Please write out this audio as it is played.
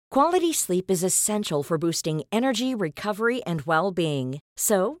Quality sleep is essential for boosting energy, recovery, and well-being.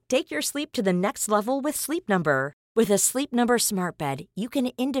 So, take your sleep to the next level with Sleep Number. With a Sleep Number smart bed, you can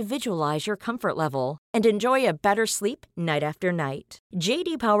individualize your comfort level and enjoy a better sleep night after night.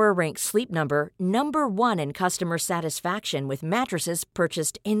 J.D. Power ranks Sleep Number number one in customer satisfaction with mattresses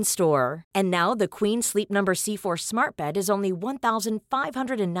purchased in-store. And now the Queen Sleep Number C4 smart bed is only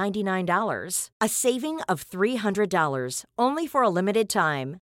 $1,599, a saving of $300, only for a limited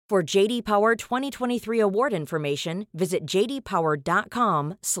time. For J.D. Power 2023 award information, visit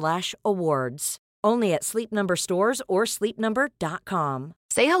jdpower.com/awards. Only at Sleep Number stores or sleepnumber.com.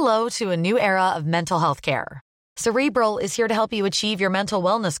 Say hello to a new era of mental health care. Cerebral is here to help you achieve your mental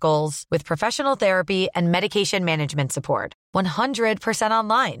wellness goals with professional therapy and medication management support. 100%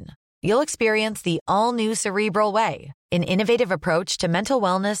 online. You'll experience the all-new Cerebral Way, an innovative approach to mental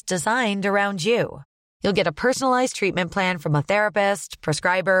wellness designed around you. You'll get a personalized treatment plan from a therapist,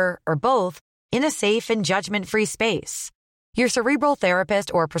 prescriber, or both in a safe and judgment-free space. Your Cerebral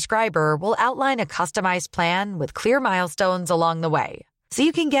therapist or prescriber will outline a customized plan with clear milestones along the way, so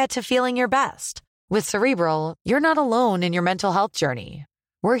you can get to feeling your best. With Cerebral, you're not alone in your mental health journey.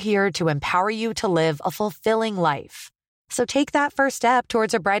 We're here to empower you to live a fulfilling life. So take that first step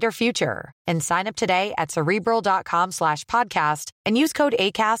towards a brighter future and sign up today at Cerebral.com/podcast and use code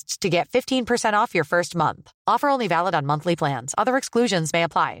ACAST to get 15% off your first month. Offer only valid on monthly plans. Other exclusions may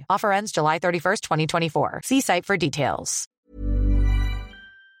apply. Offer ends July 31st, 2024. See site for details.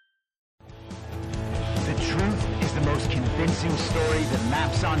 The truth is the most convincing story that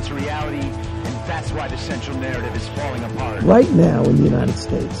maps onto reality, and that's why the central narrative is falling apart. Right now in the United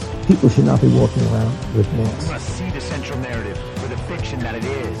States, people should not be walking around with masks. We must see the central narrative for the fiction that it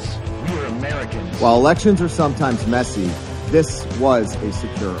is. We are Americans. While elections are sometimes messy, this was a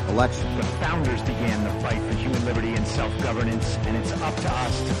secure election. The founders began the fight for human liberty and self-governance, and it's up to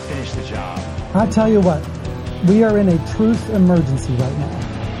us to finish the job. I tell you what, we are in a truth emergency right now.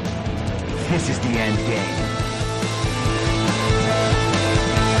 This is the end game.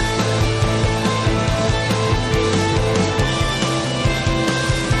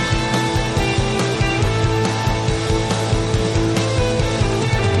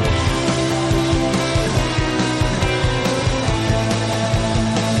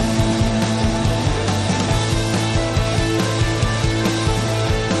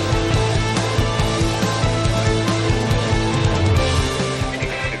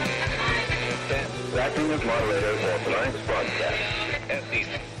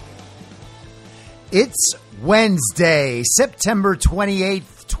 It's Wednesday, September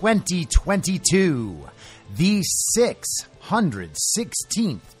 28th, 2022, the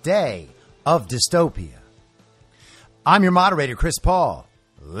 616th day of dystopia. I'm your moderator, Chris Paul.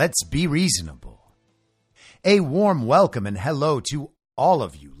 Let's be reasonable. A warm welcome and hello to all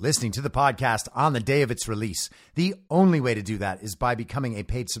of you listening to the podcast on the day of its release. The only way to do that is by becoming a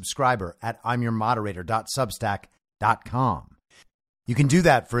paid subscriber at imyourmoderator.substack.com. You can do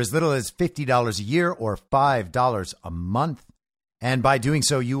that for as little as $50 a year or $5 a month. And by doing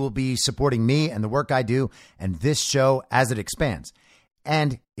so, you will be supporting me and the work I do and this show as it expands.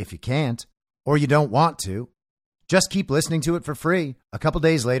 And if you can't, or you don't want to, just keep listening to it for free a couple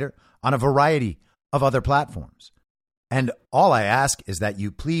days later on a variety of other platforms. And all I ask is that you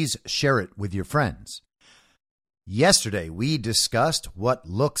please share it with your friends. Yesterday, we discussed what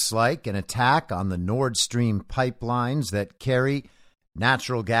looks like an attack on the Nord Stream pipelines that carry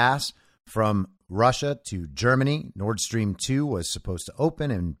natural gas from Russia to Germany. Nord Stream 2 was supposed to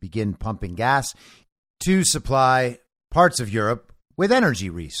open and begin pumping gas to supply parts of Europe with energy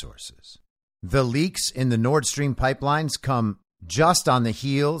resources. The leaks in the Nord Stream pipelines come just on the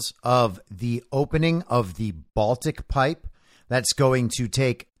heels of the opening of the Baltic pipe that's going to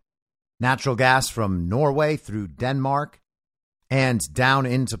take natural gas from Norway through Denmark and down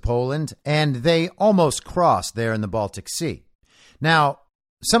into Poland, and they almost cross there in the Baltic Sea. Now,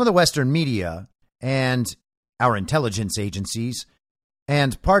 some of the Western media and our intelligence agencies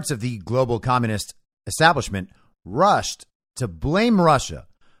and parts of the global communist establishment rushed to blame Russia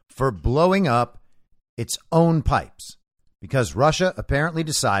for blowing up its own pipes because Russia apparently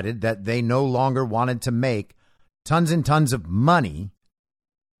decided that they no longer wanted to make tons and tons of money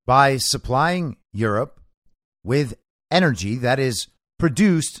by supplying Europe with energy that is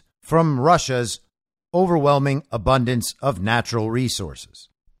produced from Russia's overwhelming abundance of natural resources.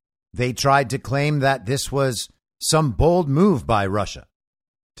 They tried to claim that this was some bold move by Russia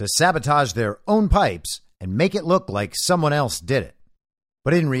to sabotage their own pipes and make it look like someone else did it.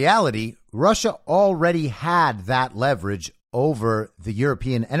 But in reality, Russia already had that leverage over the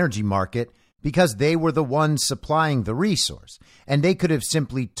European energy market because they were the ones supplying the resource, and they could have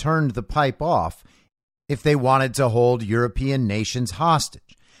simply turned the pipe off if they wanted to hold European nations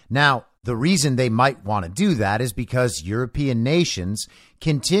hostage. Now, the reason they might want to do that is because European nations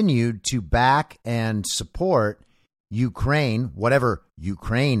continued to back and support Ukraine, whatever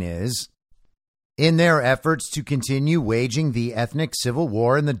Ukraine is, in their efforts to continue waging the ethnic civil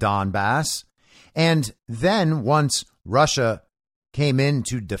war in the Donbass. And then once Russia came in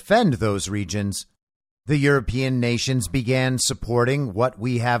to defend those regions, the European nations began supporting what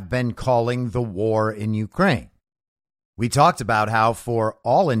we have been calling the war in Ukraine. We talked about how, for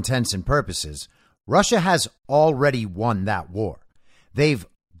all intents and purposes, Russia has already won that war. They've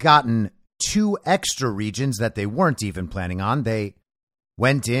gotten 2 extra regions that they weren't even planning on. They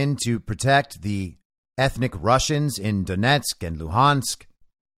went in to protect the ethnic Russians in Donetsk and Luhansk,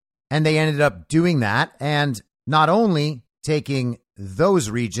 and they ended up doing that and not only taking those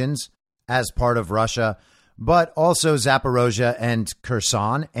regions as part of Russia, but also Zaporozhye and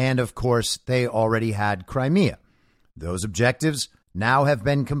Kherson, and of course, they already had Crimea. Those objectives now have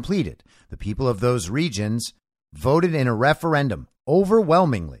been completed. The people of those regions voted in a referendum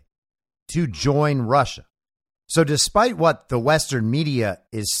overwhelmingly to join Russia. So despite what the Western media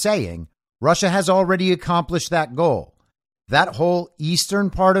is saying, Russia has already accomplished that goal. That whole eastern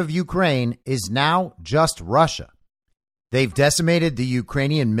part of Ukraine is now just Russia. They've decimated the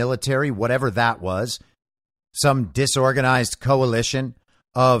Ukrainian military, whatever that was, some disorganized coalition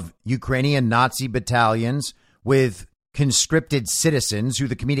of Ukrainian Nazi battalions with conscripted citizens who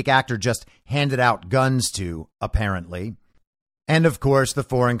the comedic actor just handed out guns to, apparently. And, of course, the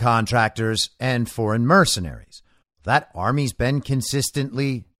foreign contractors and foreign mercenaries. That army's been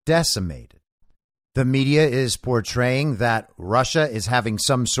consistently decimated. The media is portraying that Russia is having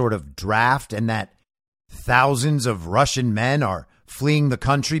some sort of draft and that thousands of Russian men are fleeing the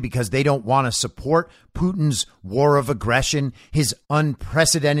country because they don't want to support Putin's war of aggression, his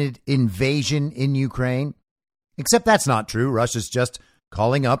unprecedented invasion in Ukraine. Except that's not true. Russia's just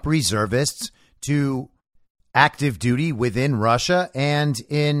calling up reservists to active duty within Russia and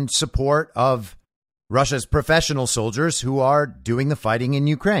in support of Russia's professional soldiers who are doing the fighting in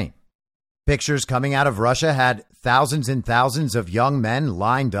Ukraine. Pictures coming out of Russia had thousands and thousands of young men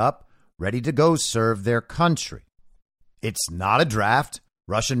lined up, ready to go serve their country. It's not a draft.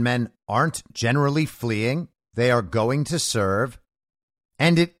 Russian men aren't generally fleeing. They are going to serve.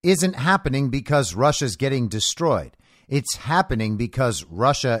 And it isn't happening because Russia's getting destroyed. It's happening because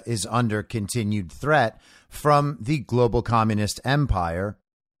Russia is under continued threat from the global communist empire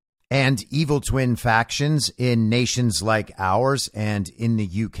and evil twin factions in nations like ours and in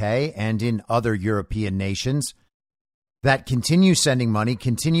the UK and in other European nations that continue sending money,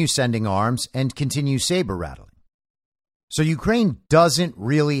 continue sending arms, and continue saber rattling. So Ukraine doesn't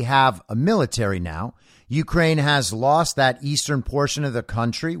really have a military now. Ukraine has lost that eastern portion of the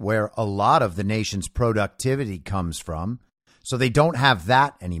country where a lot of the nation's productivity comes from. So they don't have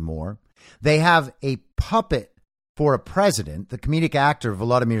that anymore. They have a puppet for a president, the comedic actor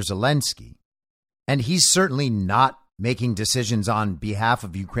Volodymyr Zelensky, and he's certainly not making decisions on behalf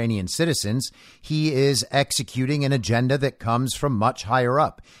of Ukrainian citizens. He is executing an agenda that comes from much higher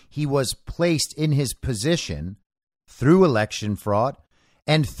up. He was placed in his position through election fraud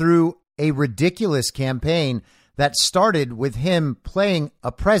and through a ridiculous campaign that started with him playing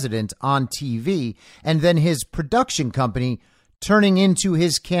a president on TV and then his production company turning into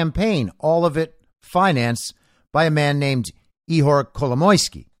his campaign, all of it financed by a man named Ihor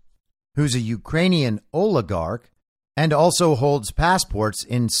Kolomoisky, who's a Ukrainian oligarch and also holds passports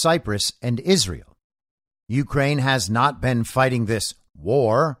in Cyprus and Israel. Ukraine has not been fighting this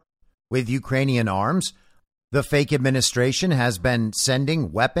war with Ukrainian arms. The fake administration has been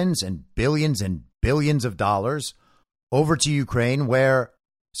sending weapons and billions of dollars over to Ukraine, where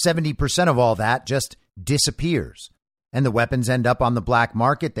 70% of all that just disappears. And the weapons end up on the black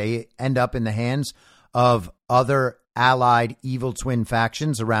market. They end up in the hands of other allied evil twin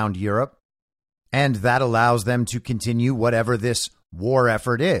factions around Europe. And that allows them to continue whatever this war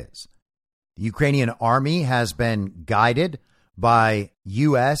effort is. The Ukrainian army has been guided by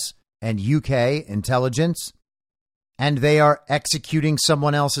U.S. and UK intelligence, and they are executing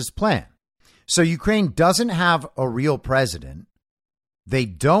someone else's plan. So Ukraine doesn't have a real president. They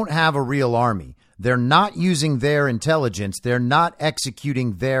don't have a real army. They're not using their intelligence. They're not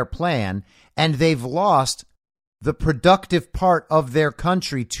executing their plan. And they've lost the productive part of their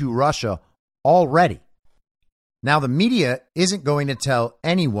country to Russia already. Now, the media isn't going to tell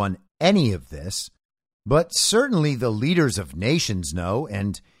anyone any of this, but certainly the leaders of nations know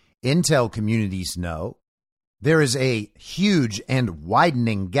and intel communities know. There is a huge and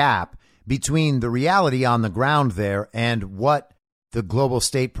widening gap between the reality on the ground there and what the global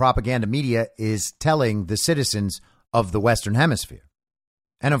state propaganda media is telling the citizens of the Western Hemisphere.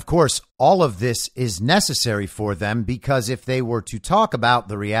 And of course, all of this is necessary for them because if they were to talk about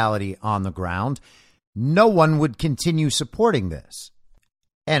the reality on the ground, no one would continue supporting this.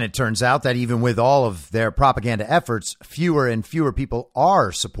 And it turns out that even with all of their propaganda efforts, fewer and fewer people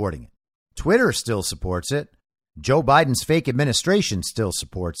are supporting it. Twitter still supports it. Joe Biden's fake administration still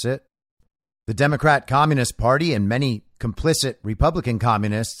supports it. The Democrat Communist Party and many complicit Republican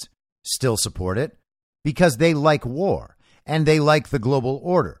communists still support it because they like war and they like the global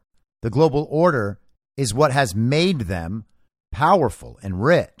order. The global order is what has made them powerful and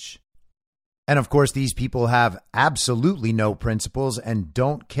rich. And of course, these people have absolutely no principles and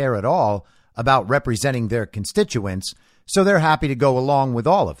don't care at all about representing their constituents, so they're happy to go along with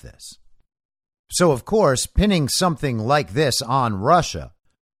all of this. So, of course, pinning something like this on Russia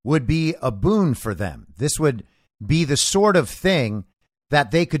would be a boon for them. This would be the sort of thing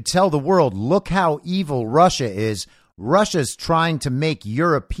that they could tell the world, look how evil Russia is. Russia's trying to make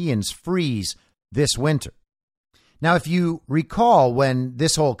Europeans freeze this winter. Now, if you recall when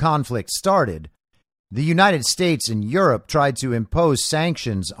this whole conflict started, the United States and Europe tried to impose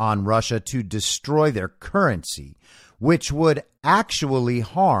sanctions on Russia to destroy their currency, which would actually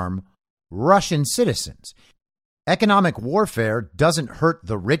harm Russian citizens. Economic warfare doesn't hurt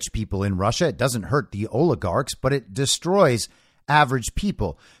the rich people in Russia. It doesn't hurt the oligarchs, but it destroys average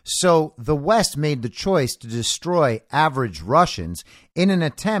people. So the West made the choice to destroy average Russians in an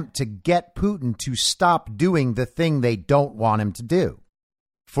attempt to get Putin to stop doing the thing they don't want him to do.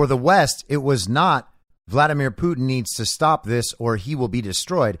 For the West, it was not Vladimir Putin needs to stop this or he will be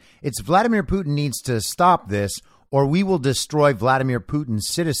destroyed. It's Vladimir Putin needs to stop this or we will destroy Vladimir Putin's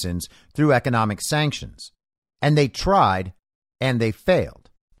citizens through economic sanctions. And they tried and they failed.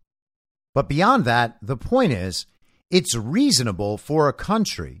 But beyond that, the point is, it's reasonable for a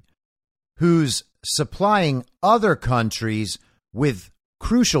country who's supplying other countries with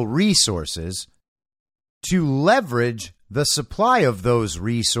crucial resources to leverage the supply of those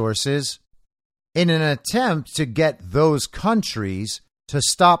resources in an attempt to get those countries to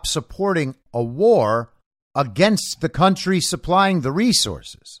stop supporting a war against the country supplying the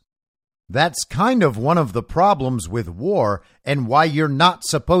resources. That's kind of one of the problems with war and why you're not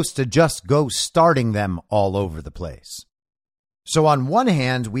supposed to just go starting them all over the place. So on one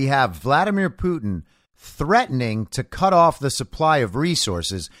hand, we have Vladimir Putin threatening to cut off the supply of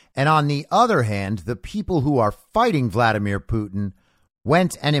resources. And on the other hand, the people who are fighting Vladimir Putin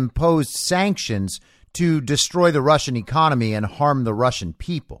went and imposed sanctions to destroy the Russian economy and harm the Russian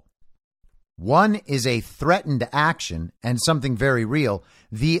people. One is a threatened action and something very real.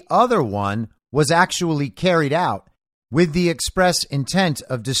 The other one was actually carried out with the express intent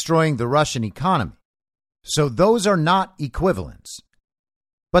of destroying the Russian economy. So those are not equivalents.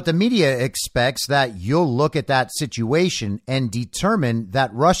 But the media expects that you'll look at that situation and determine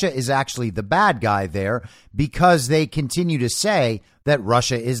that Russia is actually the bad guy there because they continue to say that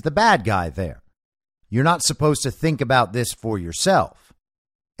Russia is the bad guy there. You're not supposed to think about this for yourself.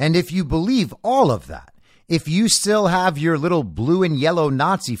 And if you believe all of that, if you still have your little blue and yellow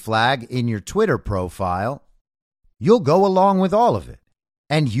Nazi flag in your Twitter profile, you'll go along with all of it.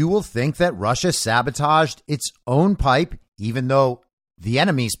 And you will think that Russia sabotaged its own pipe, even though the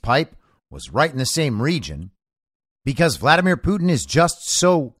enemy's pipe was right in the same region, because Vladimir Putin is just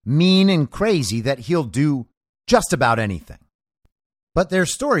so mean and crazy that he'll do just about anything. But their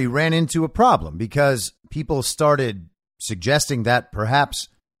story ran into a problem because people started suggesting that perhaps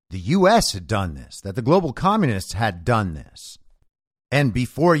the U.S. had done this, that the global communists had done this. And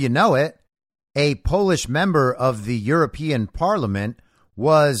before you know it, a Polish member of the European Parliament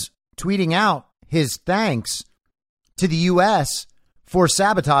was tweeting out his thanks to the U.S. for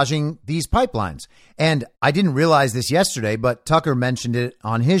sabotaging these pipelines. And I didn't realize this yesterday, but Tucker mentioned it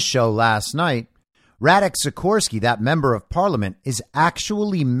on his show last night. Radek Sikorski, that member of parliament, is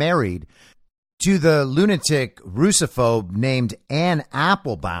actually married to the lunatic Russophobe named Anne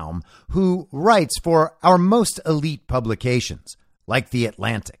Applebaum, who writes for our most elite publications, like The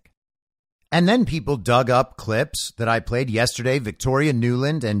Atlantic. And then people dug up clips that I played yesterday, Victoria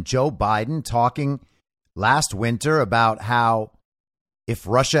Nuland and Joe Biden talking last winter about how if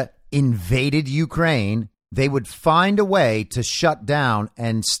Russia invaded Ukraine, they would find a way to shut down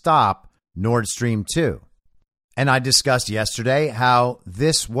and stop Nord Stream 2. And I discussed yesterday how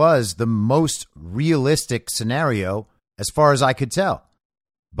this was the most realistic scenario as far as I could tell.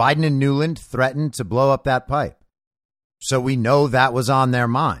 Biden and Nuland threatened to blow up that pipe. So we know that was on their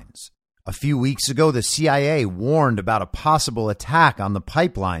minds. A few weeks ago, the CIA warned about a possible attack on the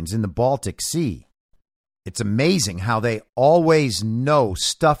pipelines in the Baltic Sea. It's amazing how they always know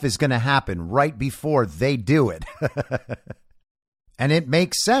stuff is going to happen right before they do it. And it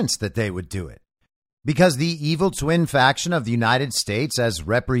makes sense that they would do it, because the evil twin faction of the United States, as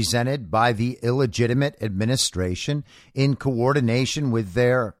represented by the illegitimate administration in coordination with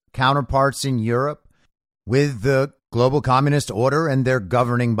their counterparts in Europe, with the global communist order and their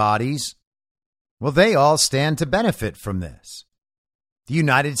governing bodies, well, they all stand to benefit from this. The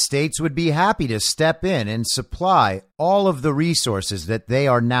United States would be happy to step in and supply all of the resources that they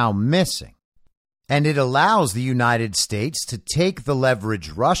are now missing. And it allows the United States to take the leverage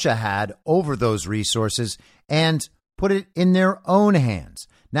Russia had over those resources and put it in their own hands.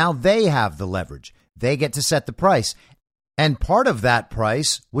 Now they have the leverage. They get to set the price. And part of that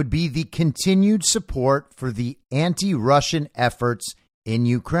price would be the continued support for the anti-Russian efforts in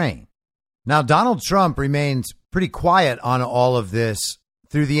Ukraine. Now, Donald Trump remained pretty quiet on all of this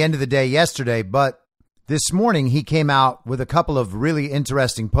through the end of the day yesterday, but this morning he came out with a couple of really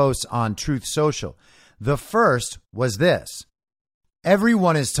interesting posts on Truth Social. The first was this: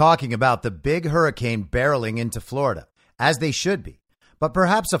 everyone is talking about the big hurricane barreling into Florida, as they should be. But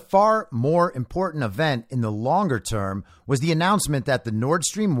perhaps a far more important event in the longer term was the announcement that the Nord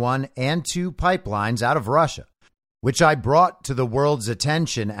Stream 1 and 2 pipelines out of Russia, which I brought to the world's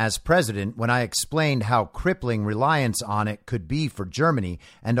attention as president when I explained how crippling reliance on it could be for Germany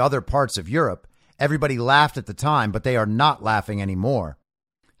and other parts of Europe. Everybody laughed at the time, but they are not laughing anymore.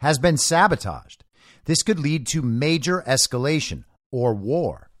 Has been sabotaged. This could lead to major escalation or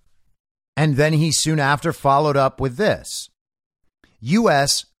war. And then he soon after followed up with this: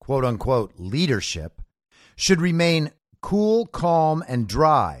 U.S. quote unquote leadership should remain cool, calm, and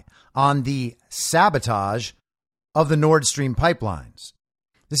dry on the sabotage of the Nord Stream pipelines.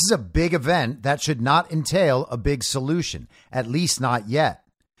 This is a big event that should not entail a big solution, at least not yet.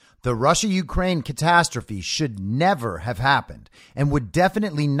 The Russia-Ukraine catastrophe should never have happened and would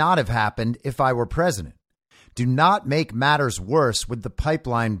definitely not have happened if I were president. Do not make matters worse with the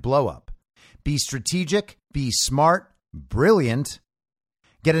pipeline blowup. Be strategic, be smart, brilliant.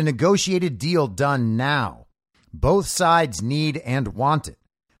 Get a negotiated deal done now. Both sides need and want it.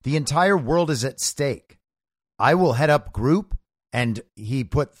 The entire world is at stake. I will head up group, and he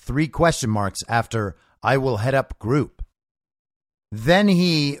put 3 question marks after I will head up group. Then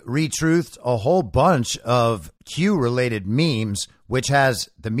he retruthed a whole bunch of Q-related memes, which has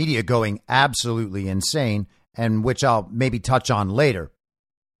the media going absolutely insane, and which I'll maybe touch on later.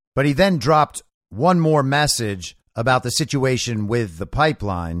 But he then dropped one more message about the situation with the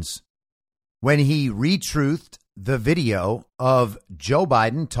pipelines when he retruthed the video of Joe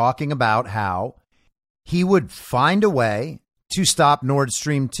Biden talking about how he would find a way to stop Nord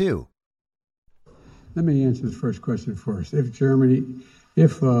Stream 2. Let me answer the first question first. If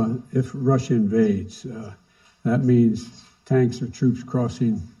Russia invades, that means tanks or troops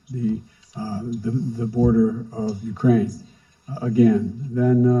crossing the border of Ukraine again.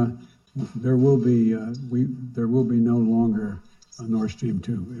 Then there will be no longer a Nord Stream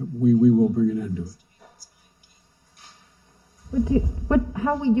 2. We will bring an end to it.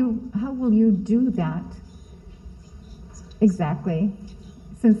 How will you do that exactly,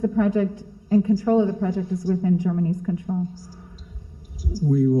 since the project and control of the project is within Germany's control?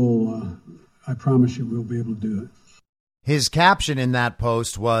 We will, I promise you, we'll be able to do it. His caption in that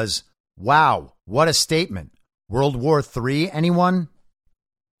post was, "Wow, what a statement. World War III, anyone?"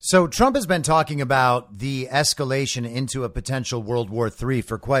 So Trump has been talking about the escalation into a potential World War III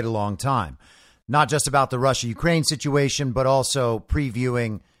for quite a long time. Not just about the Russia-Ukraine situation, but also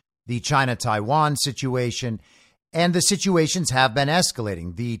previewing the China-Taiwan situation. And the situations have been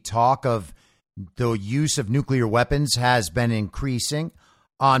escalating. The talk of the use of nuclear weapons has been increasing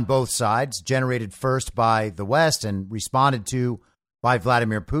on both sides, generated first by the West and responded to by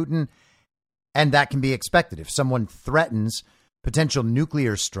Vladimir Putin. And that can be expected. If someone threatens potential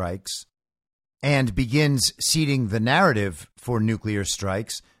nuclear strikes and begins seeding the narrative for nuclear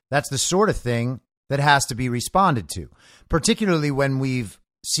strikes, that's the sort of thing that has to be responded to, particularly when we've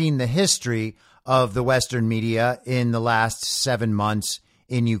seen the history of the Western media in the last 7 months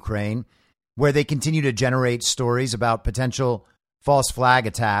in Ukraine, where they continue to generate stories about potential false flag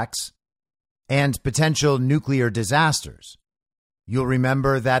attacks and potential nuclear disasters. You'll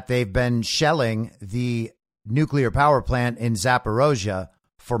remember that they've been shelling the nuclear power plant in Zaporozhye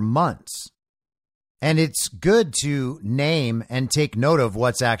for months. And it's good to name and take note of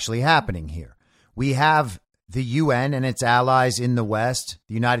what's actually happening here. We have the UN and its allies in the West,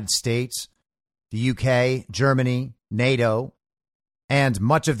 the United States, the UK, Germany, NATO, and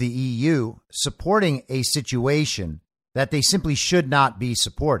much of the EU supporting a situation that they simply should not be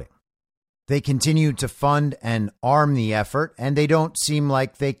supporting. They continue to fund and arm the effort, and they don't seem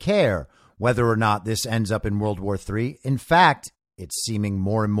like they care whether or not this ends up in World War III. In fact, it's seeming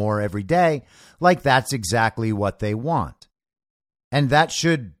more and more every day like that's exactly what they want. And that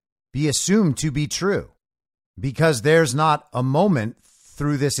should be assumed to be true, because there's not a moment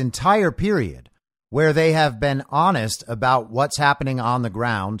through this entire period where they have been honest about what's happening on the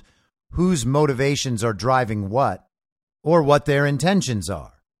ground, whose motivations are driving what, or what their intentions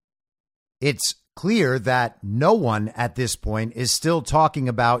are. It's clear that no one at this point is still talking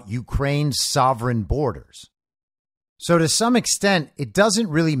about Ukraine's sovereign borders. So to some extent, it doesn't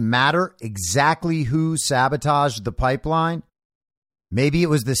really matter exactly who sabotaged the pipeline. Maybe it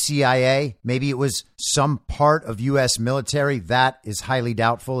was the CIA. Maybe it was some part of U.S. military. That is highly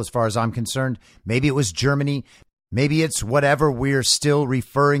doubtful as far as I'm concerned. Maybe it was Germany. Maybe it's whatever we're still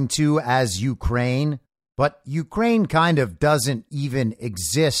referring to as Ukraine. But Ukraine kind of doesn't even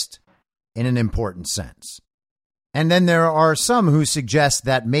exist in an important sense. And then there are some who suggest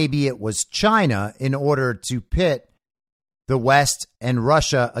that maybe it was China in order to pit the West and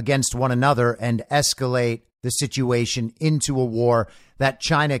Russia against one another and escalate the situation into a war that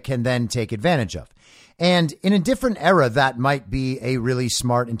China can then take advantage of. And in a different era, that might be a really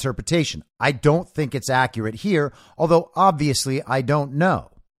smart interpretation. I don't think it's accurate here, although obviously I don't know.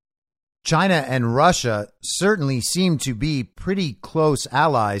 China and Russia certainly seem to be pretty close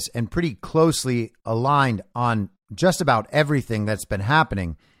allies and pretty closely aligned on just about everything that's been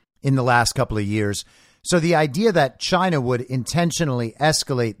happening in the last couple of years. So the idea that China would intentionally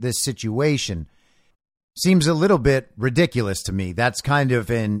escalate this situation seems a little bit ridiculous to me. That's kind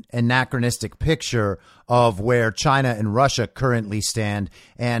of an anachronistic picture of where China and Russia currently stand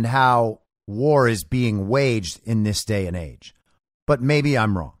and how war is being waged in this day and age. But maybe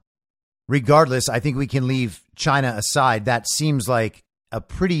I'm wrong. Regardless, I think we can leave China aside. That seems like a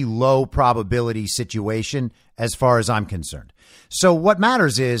pretty low probability situation as far as I'm concerned. So what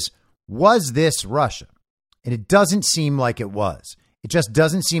matters is, was this Russia? And it doesn't seem like it was. It just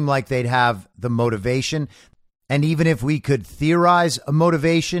doesn't seem like they'd have the motivation. And even if we could theorize a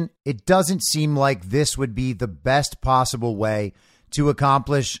motivation, it doesn't seem like this would be the best possible way to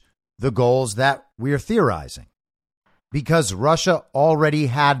accomplish the goals that we're theorizing, because Russia already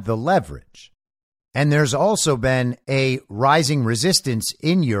had the leverage. And there's also been a rising resistance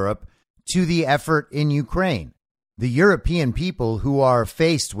in Europe to the effort in Ukraine. The European people who are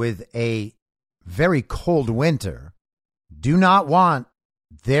faced with a very cold winter do not want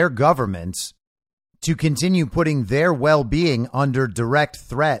their governments to continue putting their well-being under direct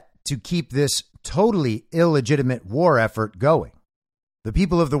threat to keep this totally illegitimate war effort going. The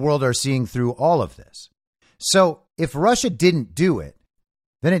people of the world are seeing through all of this. So if Russia didn't do it,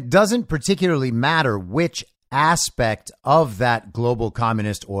 then it doesn't particularly matter which aspect of that global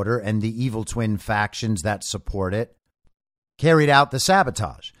communist order and the evil twin factions that support it carried out the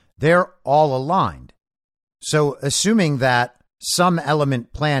sabotage. They're all aligned. So assuming that some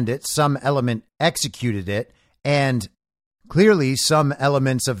element planned it, some element executed it, and clearly some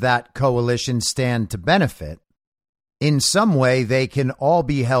elements of that coalition stand to benefit, in some way they can all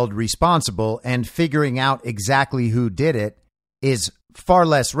be held responsible, and figuring out exactly who did it is far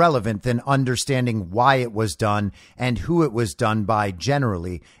less relevant than understanding why it was done and who it was done by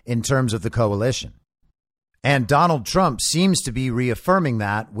generally in terms of the coalition. And Donald Trump seems to be reaffirming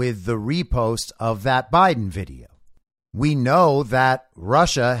that with the repost of that Biden video. We know that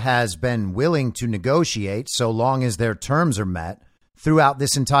Russia has been willing to negotiate so long as their terms are met throughout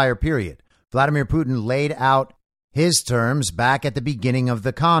this entire period. Vladimir Putin laid out his terms back at the beginning of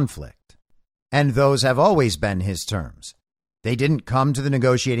the conflict, and those have always been his terms. They didn't come to the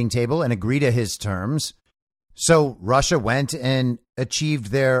negotiating table and agree to his terms. So Russia went and achieved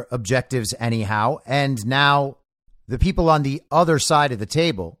their objectives anyhow. And now the people on the other side of the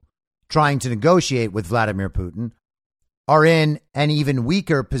table trying to negotiate with Vladimir Putin are in an even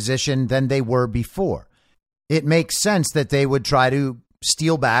weaker position than they were before. It makes sense that they would try to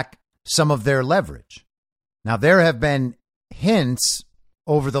steal back some of their leverage. Now, there have been hints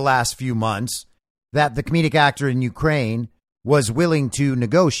over the last few months that the comedic actor in Ukraine was willing to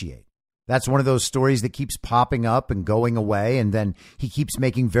negotiate. That's one of those stories that keeps popping up and going away. And then he keeps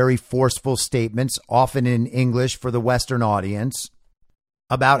making very forceful statements, often in English for the Western audience,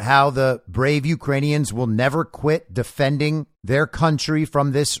 about how the brave Ukrainians will never quit defending their country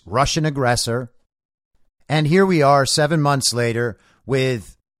from this Russian aggressor. And here we are 7 months later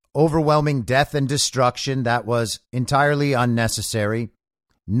with overwhelming death and destruction that was entirely unnecessary.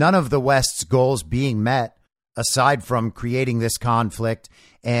 None of the West's goals being met aside from creating this conflict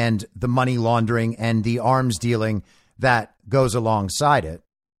and the money laundering and the arms dealing that goes alongside it,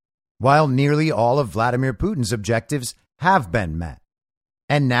 while nearly all of Vladimir Putin's objectives have been met.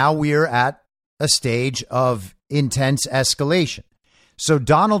 And now we're at a stage of intense escalation. So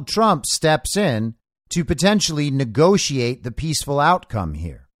Donald Trump steps in to potentially negotiate the peaceful outcome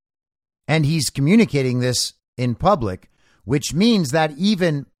here. And he's communicating this in public, which means that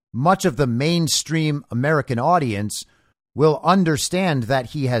even much of the mainstream American audience will understand that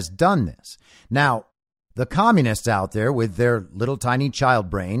he has done this. Now, the communists out there with their little tiny child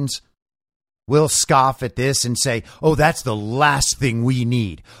brains will scoff at this and say, oh, that's the last thing we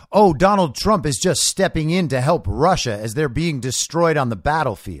need. Oh, Donald Trump is just stepping in to help Russia as they're being destroyed on the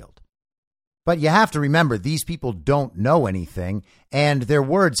battlefield. But you have to remember, these people don't know anything and their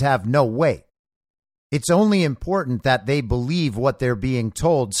words have no weight. It's only important that they believe what they're being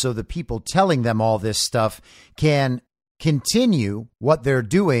told so the people telling them all this stuff can continue what they're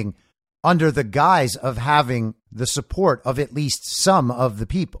doing under the guise of having the support of at least some of the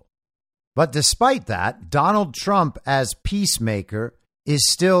people. But despite that, Donald Trump as peacemaker is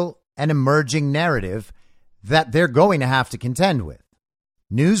still an emerging narrative that they're going to have to contend with.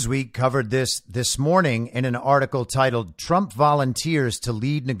 Newsweek covered this morning in an article titled "Trump Volunteers to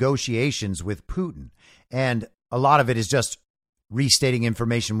Lead Negotiations with Putin." And a lot of it is just restating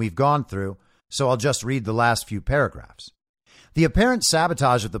information we've gone through, so I'll just read the last few paragraphs. The apparent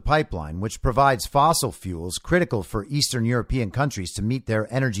sabotage of the pipeline, which provides fossil fuels critical for Eastern European countries to meet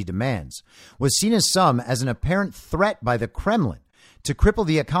their energy demands, was seen as an apparent threat by the Kremlin to cripple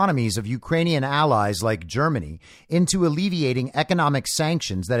the economies of Ukrainian allies like Germany into alleviating economic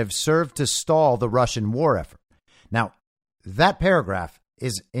sanctions that have served to stall the Russian war effort. Now, that paragraph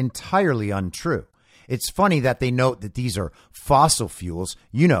is entirely untrue. It's funny that they note that these are fossil fuels,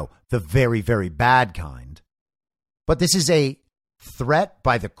 the very, very bad kind. But this is a threat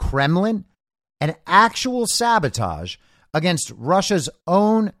by the Kremlin, an actual sabotage against Russia's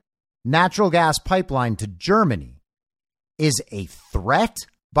own natural gas pipeline to Germany is a threat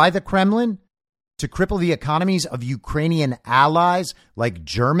by the Kremlin to cripple the economies of Ukrainian allies like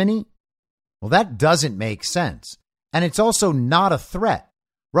Germany. Well, that doesn't make sense. And it's also not a threat.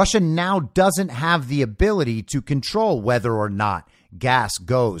 Russia now doesn't have the ability to control whether or not gas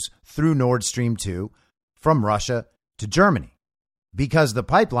goes through Nord Stream 2 from Russia to Germany, because the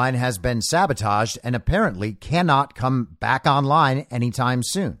pipeline has been sabotaged and apparently cannot come back online anytime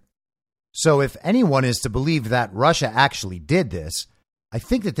soon. So if anyone is to believe that Russia actually did this, I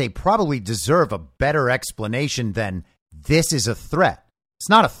think that they probably deserve a better explanation than this is a threat. It's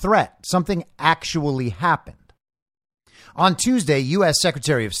not a threat. Something actually happened. On Tuesday, U.S.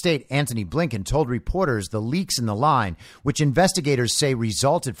 Secretary of State Antony Blinken told reporters the leaks in the line, which investigators say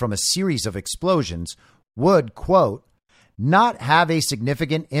resulted from a series of explosions, would, quote, not have a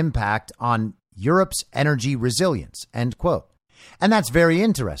significant impact on Europe's energy resilience, end quote. And that's very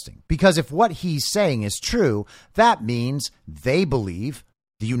interesting, because if what he's saying is true, that means they believe,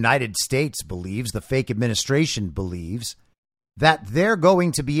 the United States believes, the fake administration believes, that they're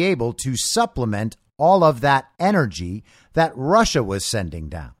going to be able to supplement all of that energy that Russia was sending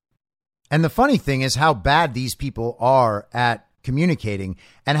down. And the funny thing is how bad these people are at communicating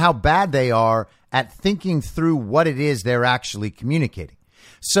and how bad they are at thinking through what it is they're actually communicating.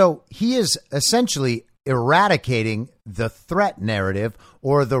 So he is essentially eradicating the threat narrative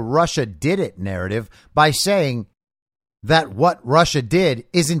or the Russia did it narrative by saying that what Russia did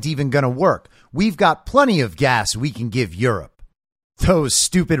isn't even going to work. We've got plenty of gas we can give Europe. Those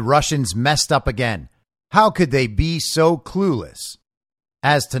stupid Russians messed up again. How could they be so clueless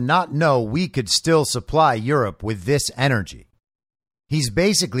as to not know we could still supply Europe with this energy? He's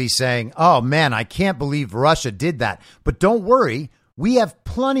basically saying, oh, man, I can't believe Russia did that. But don't worry, we have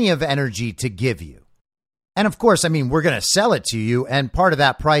plenty of energy to give you. And of course, we're going to sell it to you. And part of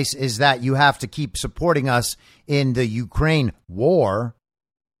that price is that you have to keep supporting us in the Ukraine war.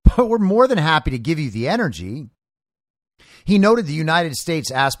 But we're more than happy to give you the energy. He noted the United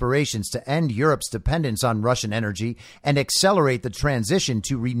States' aspirations to end Europe's dependence on Russian energy and accelerate the transition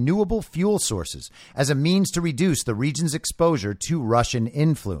to renewable fuel sources as a means to reduce the region's exposure to Russian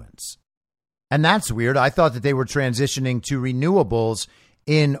influence. And that's weird. I thought that they were transitioning to renewables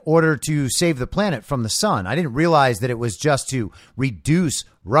in order to save the planet from the sun. I didn't realize that it was just to reduce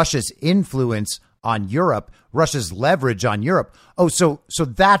Russia's influence on Europe, Russia's leverage on Europe. Oh, so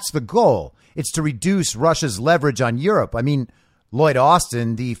that's the goal. It's to reduce Russia's leverage on Europe. Lloyd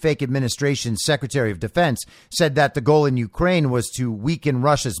Austin, the fake administration's Secretary of Defense, said that the goal in Ukraine was to weaken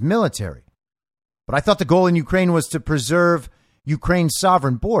Russia's military. But I thought the goal in Ukraine was to preserve Ukraine's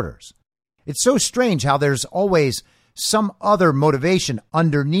sovereign borders. It's so strange how there's always some other motivation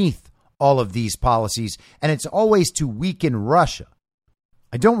underneath all of these policies, and it's always to weaken Russia.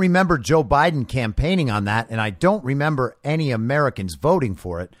 I don't remember Joe Biden campaigning on that, and I don't remember any Americans voting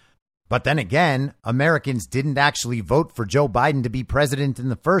for it. But then again, Americans didn't actually vote for Joe Biden to be president in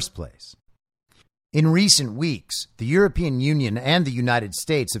the first place. In recent weeks, the European Union and the United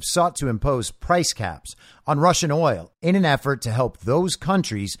States have sought to impose price caps on Russian oil in an effort to help those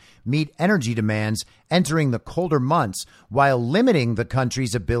countries meet energy demands entering the colder months while limiting the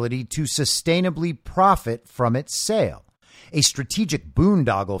country's ability to sustainably profit from its sale. A strategic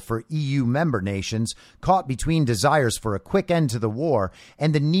boondoggle for EU member nations caught between desires for a quick end to the war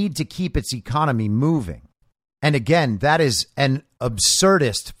and the need to keep its economy moving. And again, that is an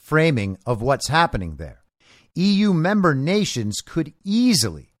absurdist framing of what's happening there. EU member nations could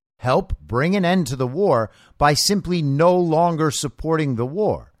easily help bring an end to the war by simply no longer supporting the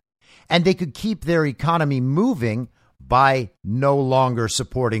war. And they could keep their economy moving by no longer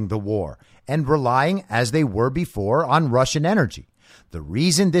supporting the war and relying, as they were before, on Russian energy. The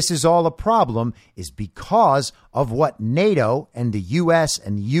reason this is all a problem is because of what NATO and the US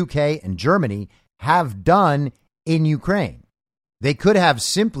and the UK and Germany have done in Ukraine. They could have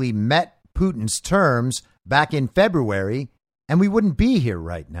simply met Putin's terms back in February, and we wouldn't be here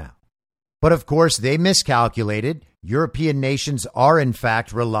right now. But of course, they miscalculated. European nations are, in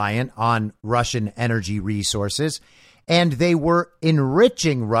fact, reliant on Russian energy resources, and they were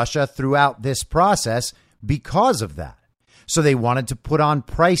enriching Russia throughout this process because of that. So they wanted to put on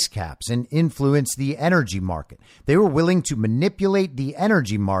price caps and influence the energy market. They were willing to manipulate the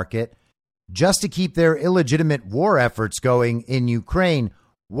energy market just to keep their illegitimate war efforts going in Ukraine,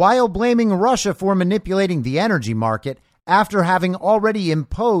 while blaming Russia for manipulating the energy market after having already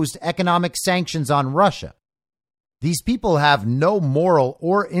imposed economic sanctions on Russia. These people have no moral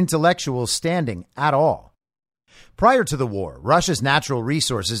or intellectual standing at all. Prior to the war, Russia's Natural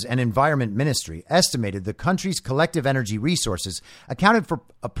Resources and Environment Ministry estimated the country's collective energy resources accounted for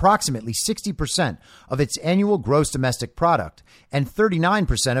approximately 60% of its annual gross domestic product and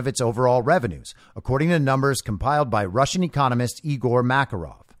 39% of its overall revenues, according to numbers compiled by Russian economist Igor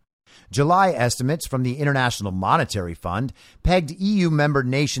Makarov. July estimates from the International Monetary Fund pegged EU member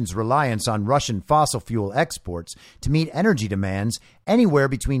nations' reliance on Russian fossil fuel exports to meet energy demands anywhere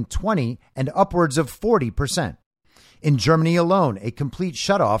between 20 and upwards of 40%. In Germany alone, a complete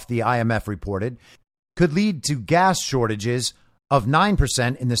shutoff, the IMF reported, could lead to gas shortages of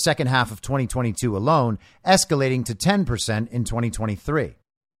 9% in the second half of 2022 alone, escalating to 10% in 2023.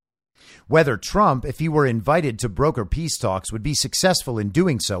 Whether Trump, if he were invited to broker peace talks, would be successful in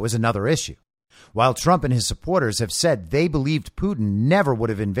doing so is another issue. While Trump and his supporters have said they believed Putin never would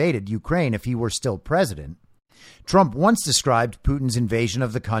have invaded Ukraine if he were still president, Trump once described Putin's invasion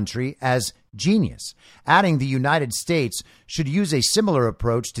of the country as genius, adding the United States should use a similar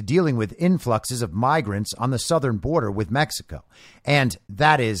approach to dealing with influxes of migrants on the southern border with Mexico. And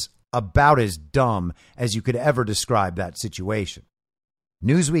that is about as dumb as you could ever describe that situation.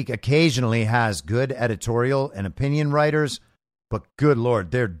 Newsweek occasionally has good editorial and opinion writers, but good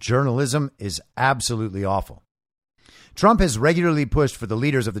Lord, their journalism is absolutely awful. Trump has regularly pushed for the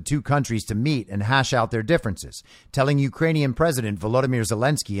leaders of the two countries to meet and hash out their differences, telling Ukrainian President Volodymyr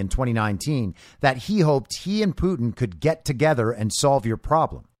Zelensky in 2019 that he hoped he and Putin could get together and solve your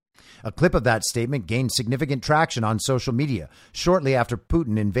problem. A clip of that statement gained significant traction on social media shortly after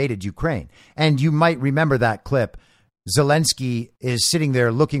Putin invaded Ukraine. And you might remember that clip. Zelensky is sitting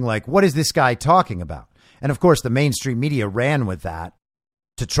there looking like, what is this guy talking about? And of course, the mainstream media ran with that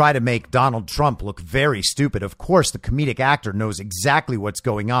to try to make Donald Trump look very stupid. Of course, the comedic actor knows exactly what's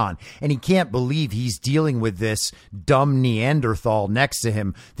going on, and he can't believe he's dealing with this dumb Neanderthal next to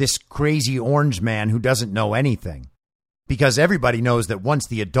him, this crazy orange man who doesn't know anything. Because everybody knows that once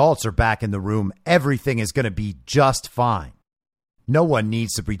the adults are back in the room, everything is going to be just fine. No one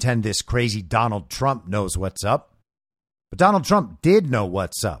needs to pretend this crazy Donald Trump knows what's up. But Donald Trump did know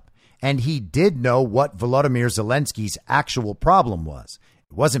what's up, and he did know what Volodymyr Zelensky's actual problem was.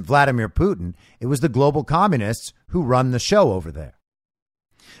 It wasn't Vladimir Putin. It was the global communists who run the show over there.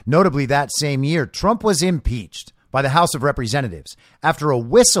 Notably, that same year, Trump was impeached by the House of Representatives after a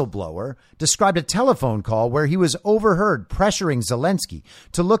whistleblower described a telephone call where he was overheard pressuring Zelensky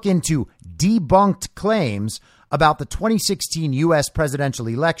to look into debunked claims about the 2016 U.S. presidential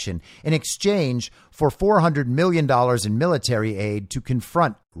election in exchange for $400 million in military aid to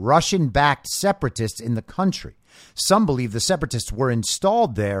confront Russian-backed separatists in the country. Some believe the separatists were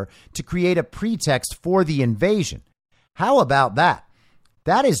installed there to create a pretext for the invasion. How about that?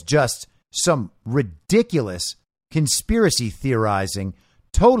 That is just some ridiculous conspiracy theorizing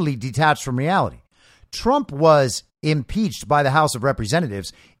totally detached from reality. Trump was impeached by the House of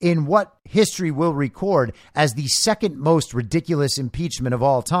Representatives in what history will record as the second most ridiculous impeachment of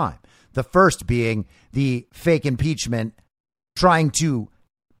all time. The first being the fake impeachment trying to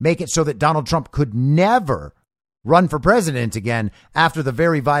make it so that Donald Trump could never run for president again after the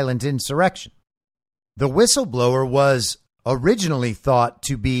very violent insurrection. The whistleblower was originally thought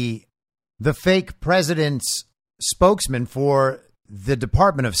to be the fake president's spokesman for the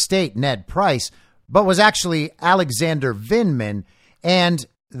Department of State, Ned Price, but was actually Alexander Vindman. And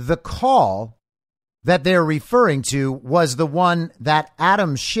the call that they're referring to was the one that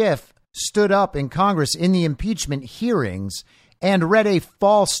Adam Schiff stood up in Congress in the impeachment hearings and read a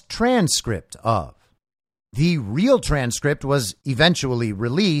false transcript of. The real transcript was eventually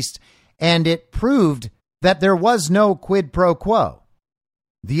released, and it proved that there was no quid pro quo.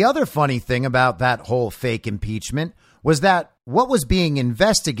 The other funny thing about that whole fake impeachment was that what was being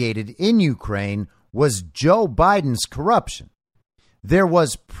investigated in Ukraine was Joe Biden's corruption. There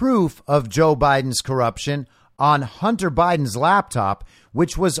was proof of Joe Biden's corruption on Hunter Biden's laptop,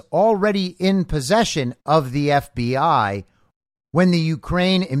 which was already in possession of the FBI when the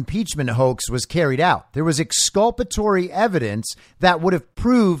Ukraine impeachment hoax was carried out. There was exculpatory evidence that would have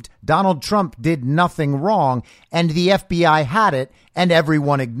proved Donald Trump did nothing wrong, and the FBI had it, and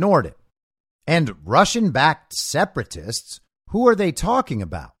everyone ignored it. And Russian-backed separatists, who are they talking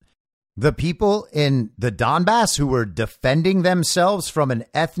about? The people in the Donbass who were defending themselves from an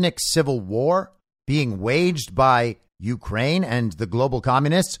ethnic civil war being waged by Ukraine and the global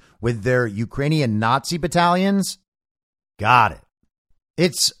communists with their Ukrainian Nazi battalions? Got it.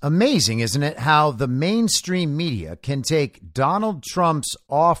 It's amazing, isn't it, how the mainstream media can take Donald Trump's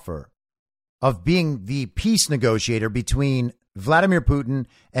offer of being the peace negotiator between Vladimir Putin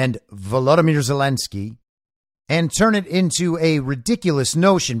and Volodymyr Zelensky and turn it into a ridiculous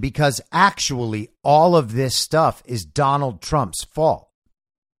notion because actually all of this stuff is Donald Trump's fault.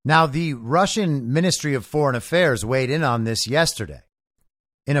 Now, the Russian Ministry of Foreign Affairs weighed in on this yesterday.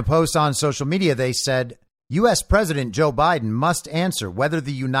 In a post on social media, they said, U.S. President Joe Biden must answer whether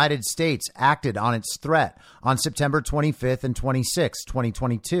the United States acted on its threat on September 25th and 26th,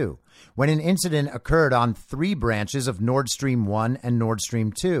 2022, when an incident occurred on 3 branches of Nord Stream 1 and Nord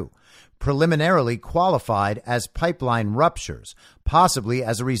Stream 2, preliminarily qualified as pipeline ruptures, possibly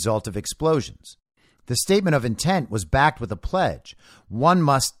as a result of explosions. The statement of intent was backed with a pledge. One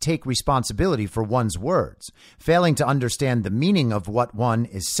must take responsibility for one's words. Failing to understand the meaning of what one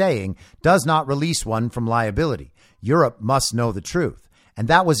is saying does not release one from liability. Europe must know the truth. And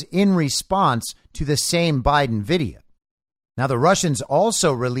that was in response to the same Biden video. Now, the Russians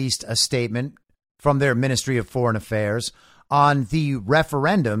also released a statement from their Ministry of Foreign Affairs on the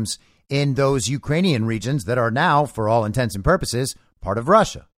referendums in those Ukrainian regions that are now, for all intents and purposes, part of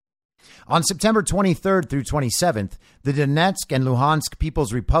Russia. On September 23rd through 27th, the Donetsk and Luhansk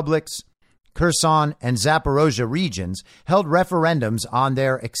People's Republics, Kherson and Zaporozhye regions held referendums on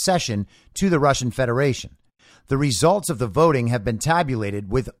their accession to the Russian Federation. The results of the voting have been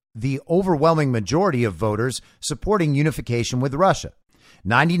tabulated with the overwhelming majority of voters supporting unification with Russia.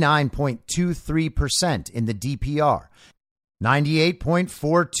 99.23% in the DPR,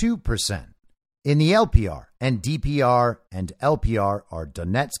 98.42% in the LPR, and DPR and LPR are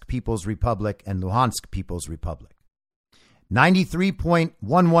Donetsk People's Republic and Luhansk People's Republic.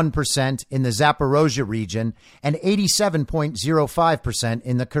 93.11% in the Zaporozhye region and 87.05%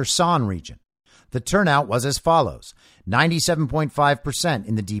 in the Kherson region. The turnout was as follows: 97.5%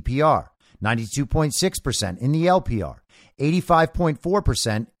 in the DPR, 92.6% in the LPR,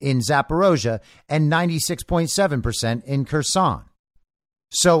 85.4% in Zaporozhye, and 96.7% in Kherson.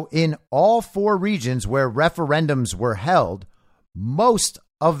 So in all 4 regions where referendums were held, most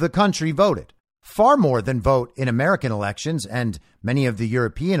of the country voted. Far more than vote in American elections and many of the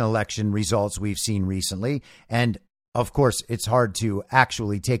European election results we've seen recently. And of course, it's hard to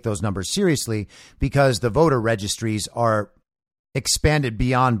actually take those numbers seriously because the voter registries are expanded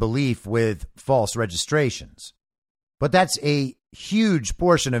beyond belief with false registrations. But that's a huge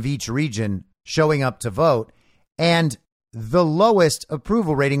portion of each region showing up to vote. And the lowest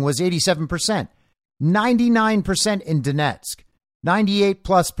approval rating was 87%, 99% in Donetsk,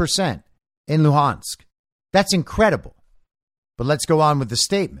 98+% in Luhansk. That's incredible. But let's go on with the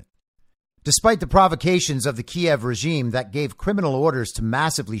statement. Despite the provocations of the Kiev regime that gave criminal orders to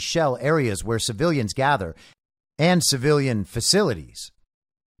massively shell areas where civilians gather and civilian facilities,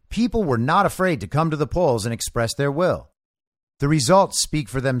 people were not afraid to come to the polls and express their will. The results speak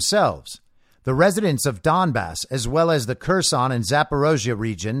for themselves. The residents of Donbass, as well as the Kherson and Zaporozhye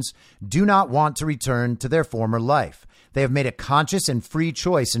regions, do not want to return to their former life. They have made a conscious and free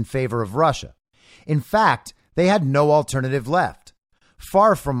choice in favor of Russia. In fact, they had no alternative left.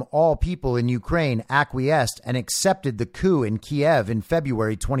 Far from all people in Ukraine acquiesced and accepted the coup in Kiev in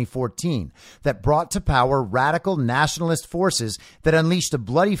February 2014 that brought to power radical nationalist forces that unleashed a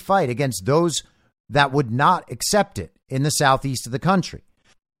bloody fight against those that would not accept it in the southeast of the country.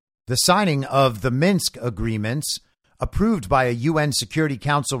 The signing of the Minsk agreements, approved by a UN Security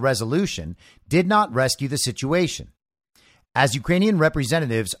Council resolution, did not rescue the situation. As Ukrainian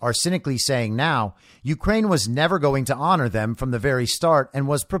representatives are cynically saying now, Ukraine was never going to honor them from the very start and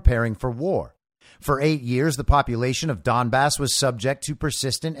was preparing for war. For 8 years, the population of Donbass was subject to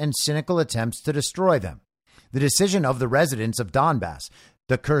persistent and cynical attempts to destroy them. The decision of the residents of Donbass,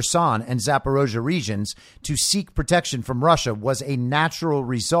 the Kherson and Zaporozhye regions, to seek protection from Russia was a natural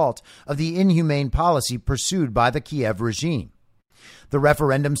result of the inhumane policy pursued by the Kiev regime. The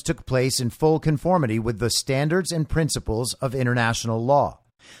referendums took place in full conformity with the standards and principles of international law.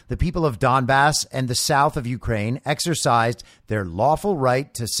 The people of Donbass and the south of Ukraine exercised their lawful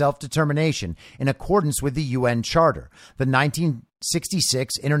right to self-determination in accordance with the UN Charter, the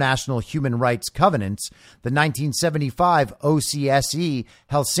 1966 International Human Rights Covenants, the 1975 OCSE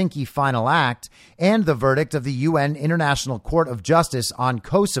Helsinki Final Act, and the verdict of the UN International Court of Justice on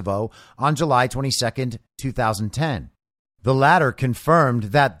Kosovo on July 22, 2010. The latter confirmed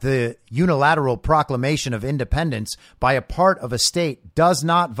that the unilateral proclamation of independence by a part of a state does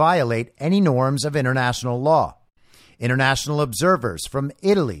not violate any norms of international law. International observers from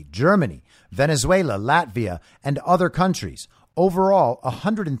Italy, Germany, Venezuela, Latvia, and other countries, overall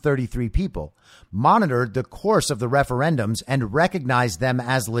 133 people, monitored the course of the referendums and recognized them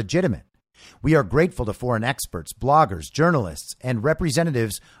as legitimate. We are grateful to foreign experts, bloggers, journalists, and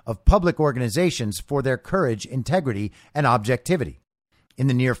representatives of public organizations for their courage, integrity, and objectivity. In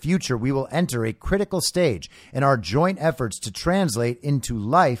the near future, we will enter a critical stage in our joint efforts to translate into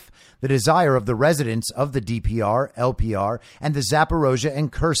life the desire of the residents of the DPR, LPR, and the Zaporozhye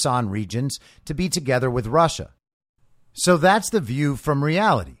and Kherson regions to be together with Russia. So that's the view from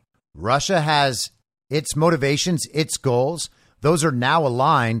reality. Russia has its motivations, its goals. Those are now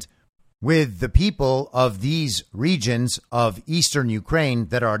aligned with the people of these regions of eastern Ukraine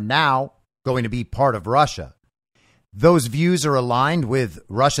that are now going to be part of Russia. Those views are aligned with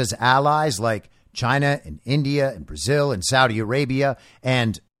Russia's allies like China and India and Brazil and Saudi Arabia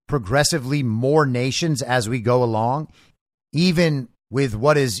and progressively more nations as we go along, even with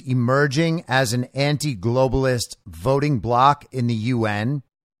what is emerging as an anti-globalist voting bloc in the UN.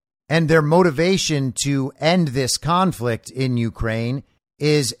 And their motivation to end this conflict in Ukraine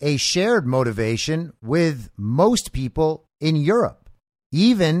is a shared motivation with most people in Europe,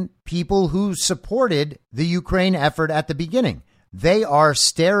 even people who supported the Ukraine effort at the beginning. They are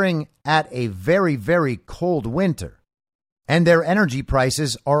staring at a very, very cold winter, and their energy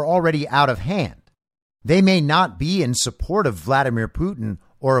prices are already out of hand. They may not be in support of Vladimir Putin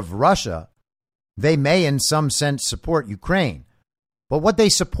or of Russia. They may, in some sense, support Ukraine. But what they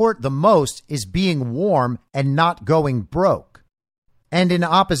support the most is being warm and not going broke. And in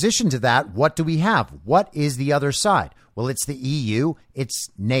opposition to that, what do we have? What is the other side? Well, it's the EU, it's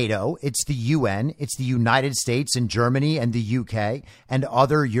NATO, it's the UN, it's the United States and Germany and the UK and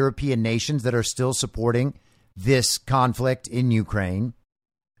other European nations that are still supporting this conflict in Ukraine.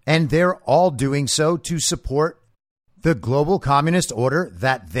 And they're all doing so to support the global communist order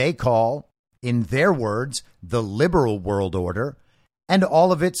that they call, in their words, the liberal world order, and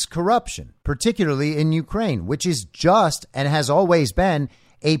all of its corruption, particularly in Ukraine, which is just and has always been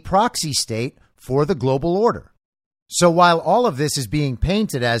a proxy state for the global order. So while all of this is being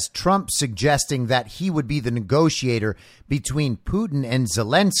painted as Trump suggesting that he would be the negotiator between Putin and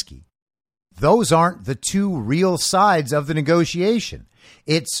Zelensky, those aren't the two real sides of the negotiation.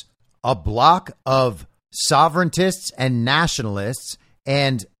 It's a block of sovereigntists and nationalists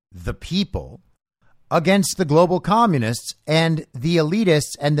and the people against the global communists and the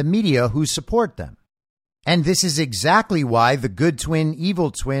elitists and the media who support them. And this is exactly why the good twin,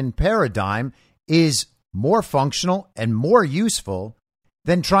 evil twin paradigm is more functional and more useful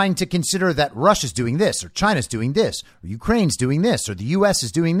than trying to consider that Russia's doing this or China's doing this or Ukraine's doing this or the U.S.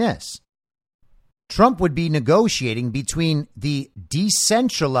 is doing this. Trump would be negotiating between the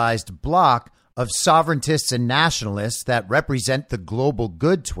decentralized bloc of sovereigntists and nationalists that represent the global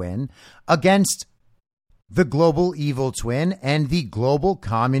good twin against the global evil twin and the global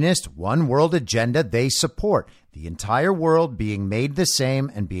communist one world agenda they support, the entire world being made the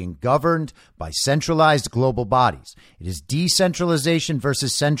same and being governed by centralized global bodies. It is decentralization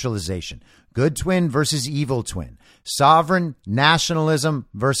versus centralization, good twin versus evil twin, sovereign nationalism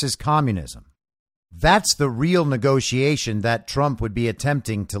versus communism. That's the real negotiation that Trump would be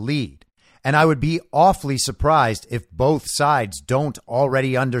attempting to lead. And I would be awfully surprised if both sides don't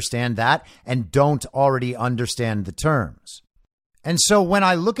already understand that and don't already understand the terms. And so when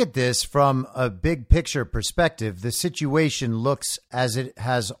I look at this from a big picture perspective, the situation looks as it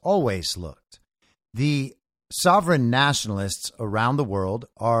has always looked. The sovereign nationalists around the world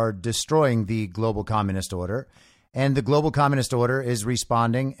are destroying the global communist order, and the global communist order is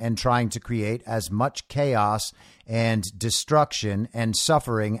responding and trying to create as much chaos and destruction and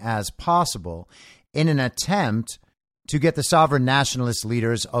suffering as possible in an attempt to get the sovereign nationalist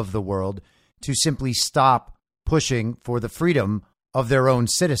leaders of the world to simply stop pushing for the freedom of their own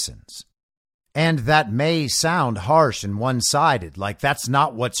citizens. And that may sound harsh and one-sided, like that's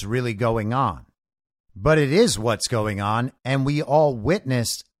not what's really going on. But it is what's going on, and we all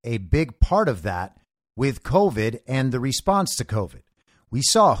witnessed a big part of that with COVID and the response to COVID. We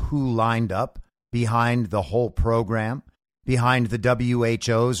saw who lined up behind the whole program, behind the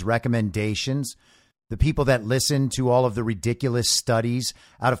WHO's recommendations, the people that listened to all of the ridiculous studies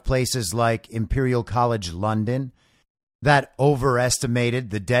out of places like Imperial College London that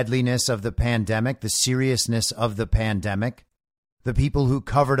overestimated the deadliness of the pandemic, the seriousness of the pandemic, the people who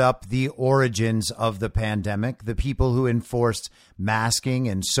covered up the origins of the pandemic, the people who enforced masking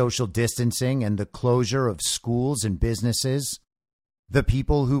and social distancing and the closure of schools and businesses, the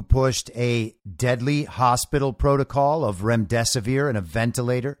people who pushed a deadly hospital protocol of remdesivir and a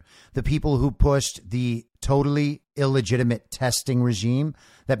ventilator, the people who pushed the totally illegitimate testing regime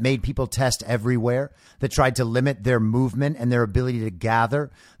that made people test everywhere, that tried to limit their movement and their ability to gather,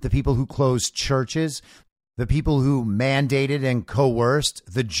 the people who closed churches, the people who mandated and coerced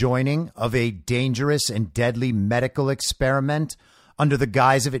the joining of a dangerous and deadly medical experiment under the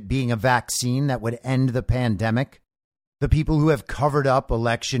guise of it being a vaccine that would end the pandemic, the people who have covered up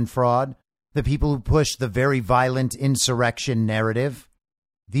election fraud, the people who push the very violent insurrection narrative.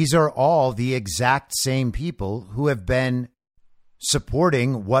 These are all the exact same people who have been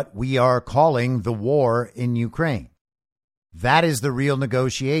supporting what we are calling the war in Ukraine. That is the real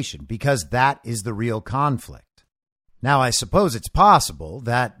negotiation, because that is the real conflict. Now, I suppose it's possible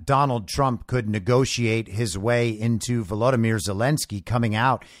that Donald Trump could negotiate his way into Volodymyr Zelensky coming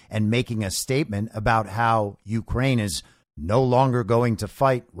out and making a statement about how Ukraine is no longer going to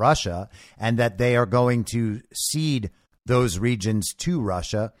fight Russia and that they are going to cede those regions to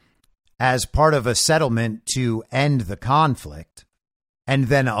Russia as part of a settlement to end the conflict, and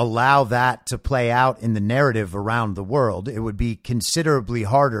then allow that to play out in the narrative around the world. It would be considerably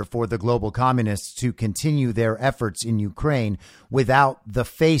harder for the global communists to continue their efforts in Ukraine without the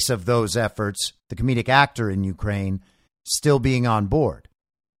face of those efforts, the comedic actor in Ukraine, still being on board.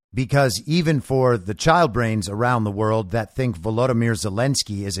 Because even for the child brains around the world that think Volodymyr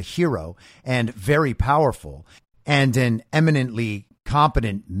Zelensky is a hero and very powerful and an eminently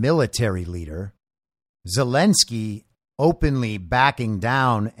competent military leader, Zelensky openly backing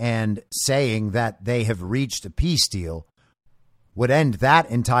down and saying that they have reached a peace deal would end that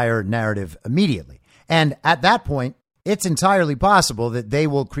entire narrative immediately. And at that point, it's entirely possible that they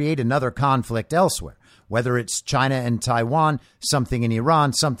will create another conflict elsewhere, whether it's China and Taiwan, something in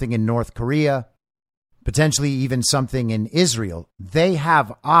Iran, something in North Korea, potentially even something in Israel. They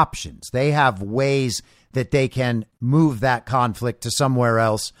have options. They have ways that they can move that conflict to somewhere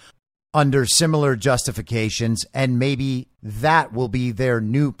else under similar justifications, and maybe that will be their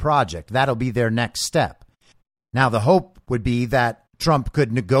new project. That'll be their next step. Now, the hope would be that Trump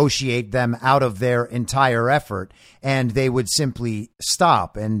could negotiate them out of their entire effort and they would simply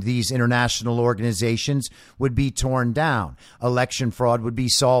stop, and these international organizations would be torn down. Election fraud would be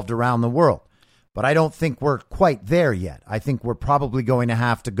solved around the world. But I don't think we're quite there yet. I think we're probably going to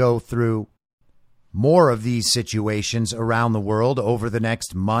have to go through more of these situations around the world over the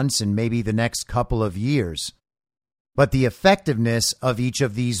next months and maybe the next couple of years. But the effectiveness of each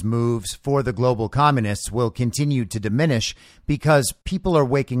of these moves for the global communists will continue to diminish because people are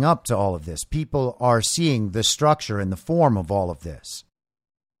waking up to all of this. People are seeing the structure and the form of all of this.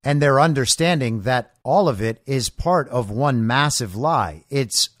 And they're understanding that all of it is part of one massive lie.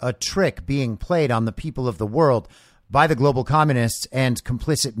 It's a trick being played on the people of the world by the global communists and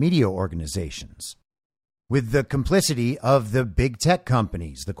complicit media organizations, with the complicity of the big tech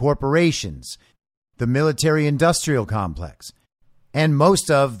companies, the corporations, the military industrial complex, and most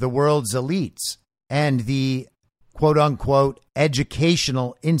of the world's elites and the quote unquote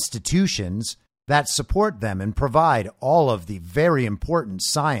educational institutions that support them and provide all of the very important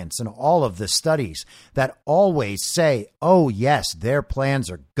science and all of the studies that always say, oh, yes, their plans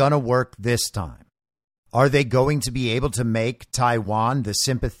are going to work this time. Are they going to be able to make Taiwan the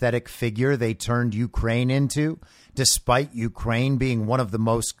sympathetic figure they turned Ukraine into, despite Ukraine being one of the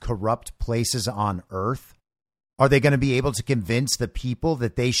most corrupt places on earth? Are they going to be able to convince the people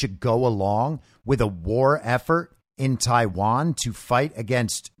that they should go along with a war effort in Taiwan to fight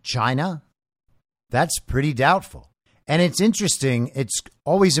against China? That's pretty doubtful. And it's interesting. It's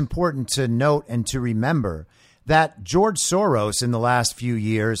always important to note and to remember that George Soros in the last few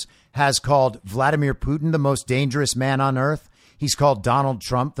years has called Vladimir Putin the most dangerous man on earth. He's called Donald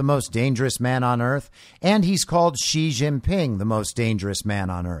Trump the most dangerous man on earth. And he's called Xi Jinping the most dangerous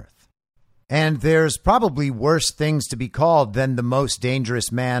man on earth. And there's probably worse things to be called than the most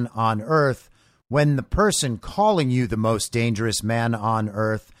dangerous man on earth when the person calling you the most dangerous man on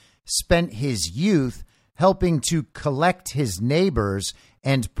earth spent his youth helping to collect his neighbors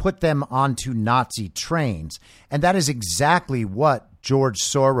and put them onto Nazi trains. And that is exactly what George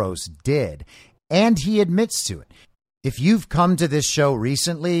Soros did. And he admits to it. If you've come to this show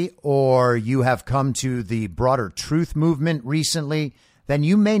recently, or you have come to the broader truth movement recently, then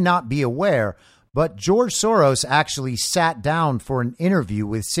you may not be aware, but George Soros actually sat down for an interview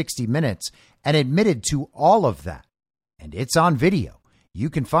with 60 Minutes and admitted to all of that. And it's on video. You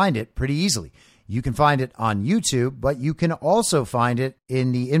can find it pretty easily. You can find it on YouTube, but you can also find it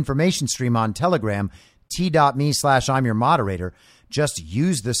in the information stream on Telegram, t.me/I'm your moderator. Just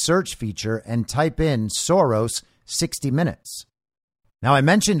use the search feature and type in Soros 60 Minutes. Now, I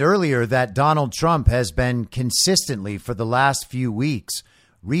mentioned earlier that Donald Trump has been consistently for the last few weeks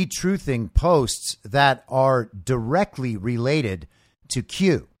retruthing posts that are directly related to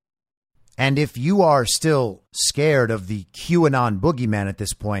Q. And if you are still scared of the QAnon boogeyman at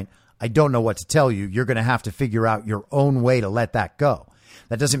this point, I don't know what to tell you. You're going to have to figure out your own way to let that go.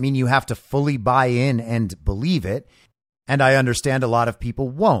 That doesn't mean you have to fully buy in and believe it. And I understand a lot of people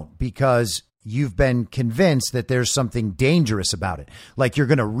won't, because you've been convinced that there's something dangerous about it. Like you're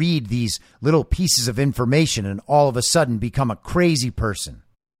going to read these little pieces of information and all of a sudden become a crazy person.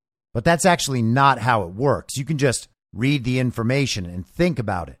 But that's actually not how it works. You can just read the information and think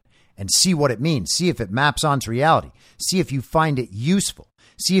about it and see what it means. See if it maps onto reality. See if you find it useful.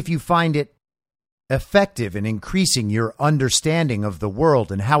 See if you find it effective in increasing your understanding of the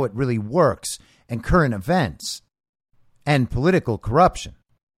world and how it really works and current events and political corruption.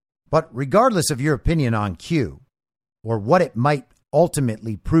 But regardless of your opinion on Q or what it might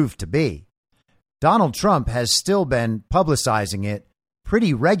ultimately prove to be, Donald Trump has still been publicizing it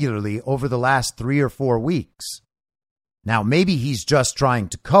pretty regularly over the last 3 or 4 weeks. Now, maybe he's just trying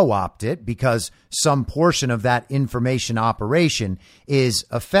to co-opt it because some portion of that information operation is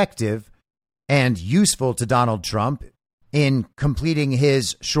effective and useful to Donald Trump in completing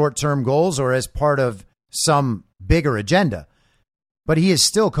his short-term goals or as part of some bigger agenda. But he is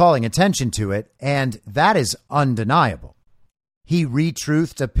still calling attention to it, and that is undeniable. He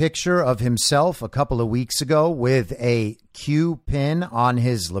retruthed a picture of himself a couple of weeks ago with a Q pin on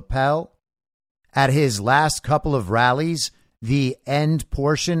his lapel. At his last couple of rallies, the end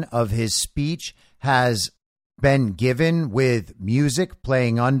portion of his speech has been given with music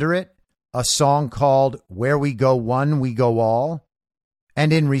playing under it, a song called Where We Go One, We Go All.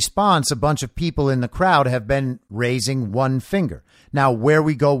 And in response, a bunch of people in the crowd have been raising one finger. Now, Where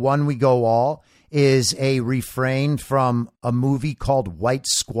We Go One, We Go All is a refrain from a movie called White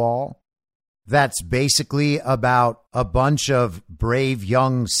Squall. That's basically about a bunch of brave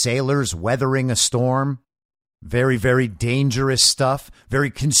young sailors weathering a storm. Very, very dangerous stuff.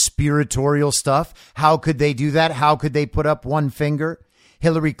 Very conspiratorial stuff. How could they do that? How could they put up one finger?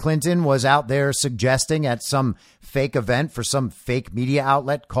 Hillary Clinton was out there suggesting at some fake event for some fake media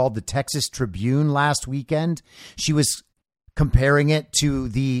outlet called the Texas Tribune last weekend. She was comparing it to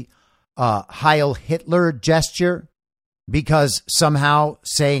the Heil Hitler gesture, because somehow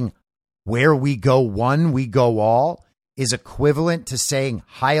saying where we go one, we go all is equivalent to saying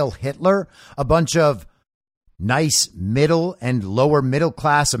Heil Hitler. A bunch of nice middle and lower middle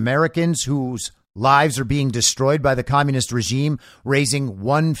class Americans whose lives are being destroyed by the communist regime raising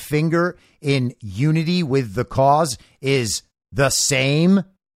one finger in unity with the cause is the same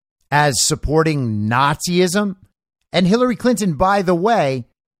as supporting Nazism. And Hillary Clinton, by the way,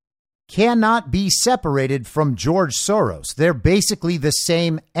 cannot be separated from George Soros. They're basically the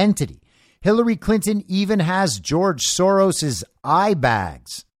same entity. Hillary Clinton even has George Soros's eye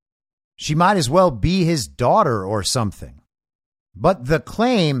bags. She might as well be his daughter or something. But the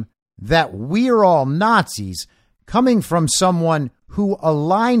claim that we're all Nazis, coming from someone who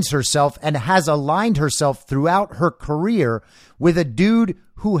aligns herself and has aligned herself throughout her career with a dude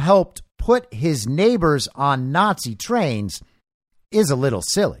who helped put his neighbors on Nazi trains, is a little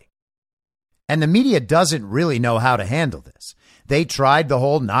silly. And the media doesn't really know how to handle this. They tried the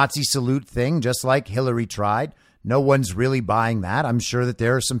whole Nazi salute thing, just like Hillary tried. No one's really buying that. I'm sure that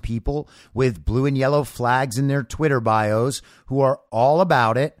there are some people with blue and yellow flags in their Twitter bios who are all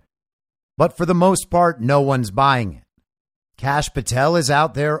about it. But for the most part, no one's buying it. Kash Patel is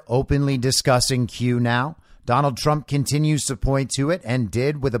out there openly discussing Q now. Donald Trump continues to point to it and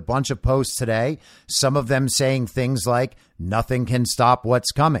did with a bunch of posts today, some of them saying things like, nothing can stop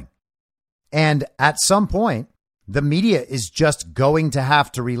what's coming. And at some point, the media is just going to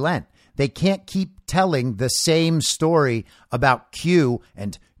have to relent. They can't keep telling the same story about Q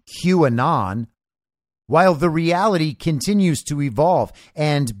and QAnon while the reality continues to evolve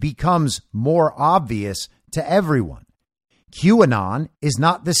and becomes more obvious to everyone. QAnon is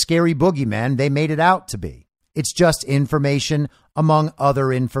not the scary boogeyman they made it out to be. It's just information among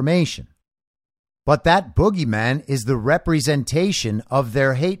other information. But that boogeyman is the representation of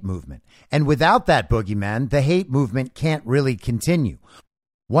their hate movement. And without that boogeyman, the hate movement can't really continue.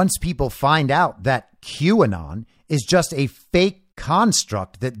 Once people find out that QAnon is just a fake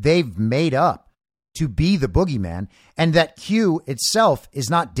construct that they've made up to be the boogeyman, and that Q itself is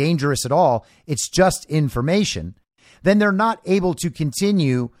not dangerous at all, it's just information, then they're not able to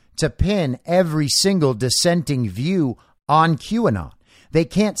continue to pin every single dissenting view on QAnon. They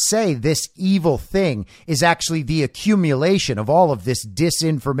can't say this evil thing is actually the accumulation of all of this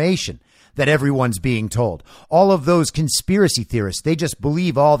disinformation that everyone's being told. All of those conspiracy theorists, they just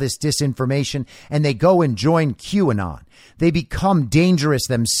believe all this disinformation and they go and join QAnon. They become dangerous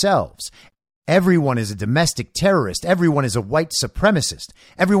themselves. Everyone is a domestic terrorist. Everyone is a white supremacist.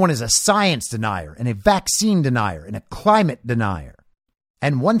 Everyone is a science denier and a vaccine denier and a climate denier.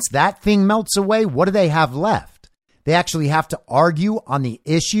 And once that thing melts away, what do they have left? They actually have to argue on the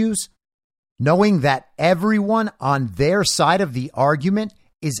issues, knowing that everyone on their side of the argument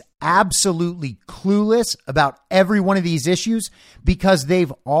is absolutely clueless about every one of these issues because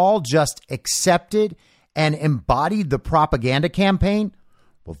they've all just accepted and embodied the propaganda campaign.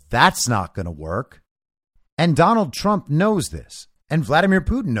 Well, that's not going to work. And Donald Trump knows this. And Vladimir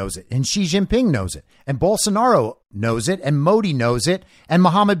Putin knows it. And Xi Jinping knows it. And Bolsonaro knows it. And Modi knows it. And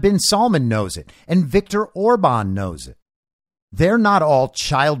Mohammed bin Salman knows it. And Viktor Orban knows it. They're not all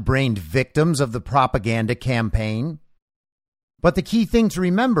child-brained victims of the propaganda campaign. But the key thing to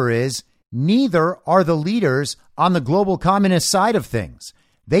remember is neither are the leaders on the global communist side of things.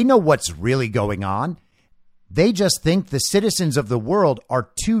 They know what's really going on. They just think the citizens of the world are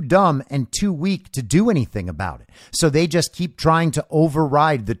too dumb and too weak to do anything about it. So they just keep trying to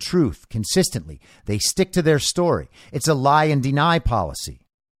override the truth consistently. They stick to their story. It's a lie and deny policy.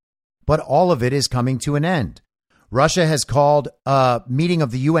 But all of it is coming to an end. Russia has called a meeting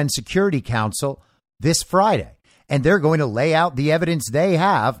of the UN Security Council this Friday, and they're going to lay out the evidence they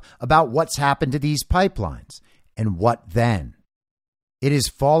have about what's happened to these pipelines. And what then? It is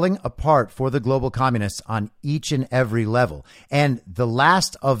falling apart for the global communists on each and every level. And the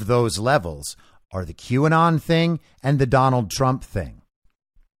last of those levels are the QAnon thing and the Donald Trump thing.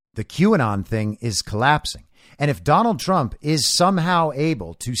 The QAnon thing is collapsing. And if Donald Trump is somehow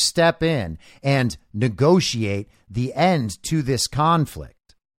able to step in and negotiate the end to this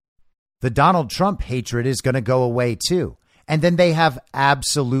conflict, the Donald Trump hatred is going to go away too. And then they have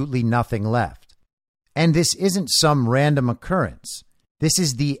absolutely nothing left. And this isn't some random occurrence. This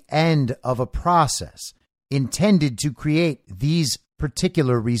is the end of a process intended to create these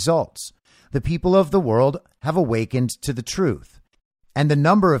particular results. The people of the world have awakened to the truth, and the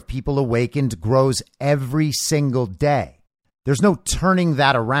number of people awakened grows every single day. There's no turning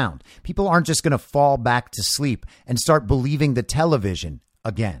that around. People aren't just going to fall back to sleep and start believing the television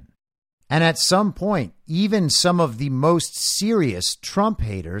again. And at some point, even some of the most serious Trump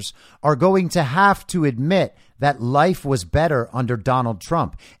haters are going to have to admit that life was better under Donald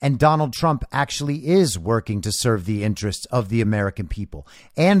Trump. And Donald Trump actually is working to serve the interests of the American people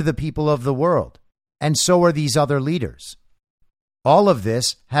and the people of the world. And so are these other leaders. All of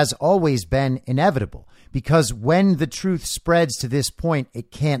this has always been inevitable because when the truth spreads to this point,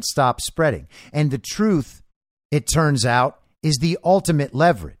 it can't stop spreading. And the truth, it turns out, is the ultimate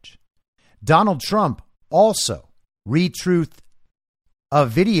leverage. Donald Trump also retruthed a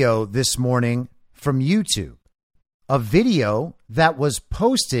video this morning from YouTube, a video that was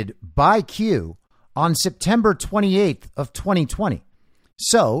posted by Q on September 28th of 2020.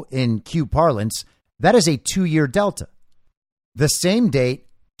 So in Q parlance, that is a 2-year delta. The same date,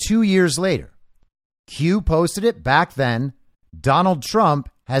 2 years later. Q posted it back then. Donald Trump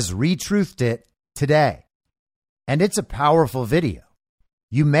has retruthed it today. And it's a powerful video.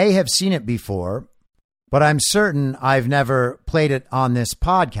 You may have seen it before, but I'm certain I've never played it on this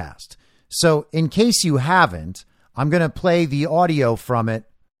podcast. So in case you haven't, I'm going to play the audio from it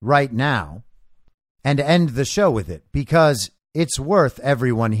right now and end the show with it because it's worth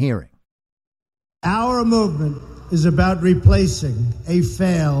everyone hearing. Our movement is about replacing a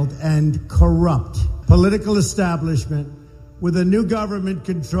failed and corrupt political establishment with a new government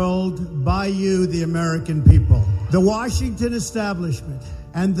controlled by you, the American people. The Washington establishment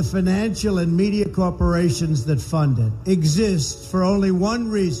and the financial and media corporations that fund it exist for only one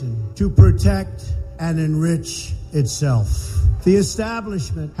reason: to protect and enrich itself. The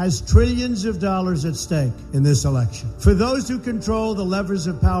establishment has trillions of dollars at stake in this election. For those who control the levers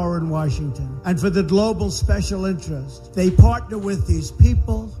of power in Washington and for the global special interest, they partner with these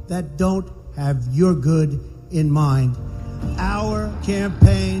people that don't have your good in mind. Our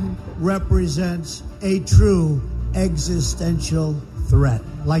campaign represents a true existential threat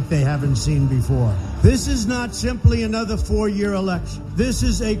like they haven't seen before. This is not simply another 4-year election. This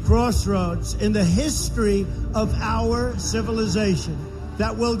is a crossroads in the history of our civilization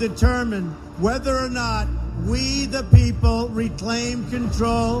that will determine whether or not we, the people, reclaim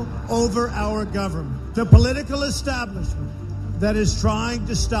control over our government. The political establishment that is trying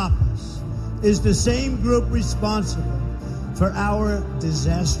to stop us is the same group responsible for our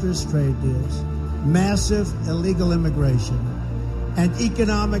disastrous trade deals, massive illegal immigration, and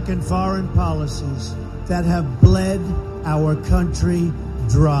economic and foreign policies that have bled our country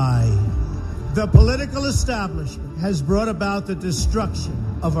dry. The political establishment has brought about the destruction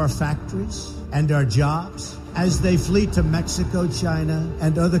of our factories and our jobs as they flee to Mexico, China,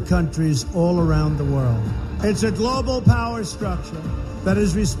 and other countries all around the world. It's a global power structure that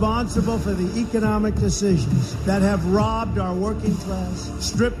is responsible for the economic decisions that have robbed our working class,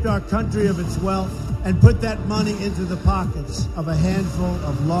 stripped our country of its wealth, and put that money into the pockets of a handful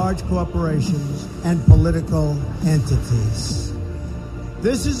of large corporations and political entities.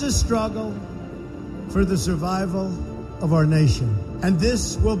 This is a struggle for the survival of our nation, and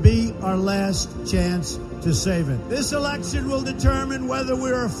this will be our last chance to save it. This election will determine whether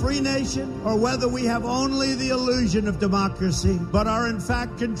we're a free nation or whether we have only the illusion of democracy, but are in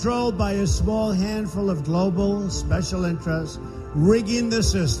fact controlled by a small handful of global special interests rigging the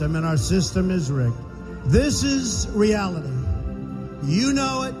system, and our system is rigged. This is reality. You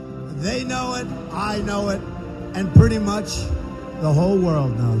know it, they know it, I know it, and pretty much the whole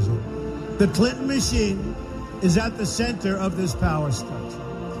world knows it. The Clinton machine is at the center of this power structure.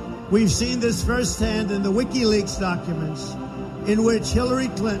 We've seen this firsthand in the WikiLeaks documents, in which Hillary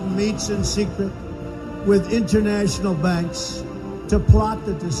Clinton meets in secret with international banks to plot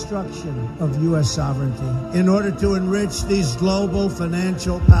the destruction of U.S. sovereignty in order to enrich these global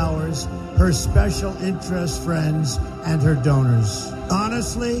financial powers, her special interest friends, and her donors.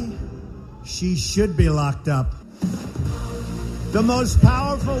 Honestly, she should be locked up. The most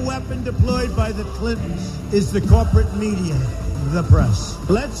powerful weapon deployed by the Clintons is the corporate media, the press.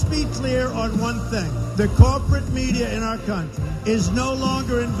 Let's be clear on one thing. The corporate media in our country is no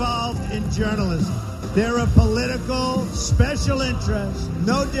longer involved in journalism. They're a political special interest,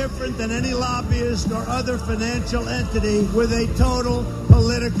 no different than any lobbyist or other financial entity with a total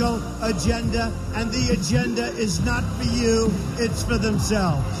political agenda, and the agenda is not for you, it's for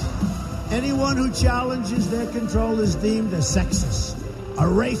themselves. Anyone who challenges their control is deemed a sexist, a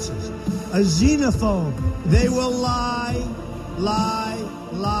racist, a xenophobe. They will lie,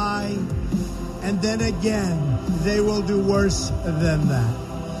 and then again, they will do worse than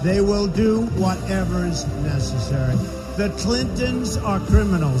that. They will do whatever is necessary. The Clintons are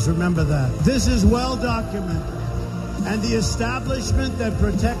criminals, remember that. This is well documented, and the establishment that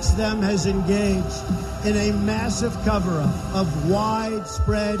protects them has engaged in a massive cover-up of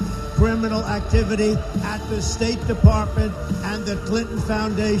widespread criminal activity at the State Department and the Clinton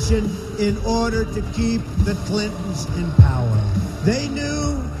Foundation in order to keep the Clintons in power. They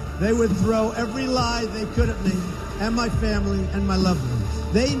knew they would throw every lie they could at me and my family and my loved ones.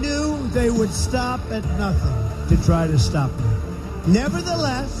 They knew they would stop at nothing to try to stop me.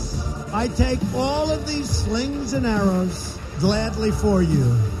 Nevertheless, I take all of these slings and arrows gladly for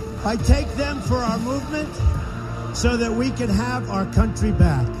you. I take them for our movement so that we can have our country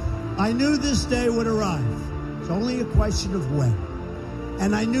back. I knew this day would arrive. It's only a question of when.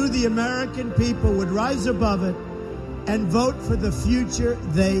 And I knew the American people would rise above it and vote for the future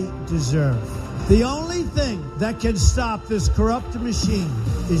they deserve. The only thing that can stop this corrupt machine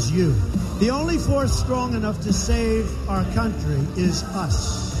is you. The only force strong enough to save our country is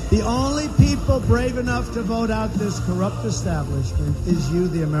us. The only people brave enough to vote out this corrupt establishment is you,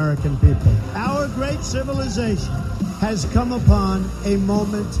 the American people. Our great civilization has come upon a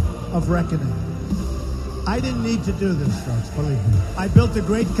moment of reckoning. I didn't need to do this, folks, believe me. I built a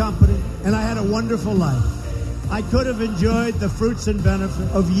great company, and I had a wonderful life. I could have enjoyed the fruits and benefit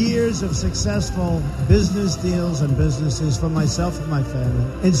of years of successful business deals and businesses for myself and my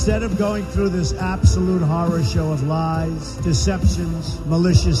family, instead of going through this absolute horror show of lies, deceptions,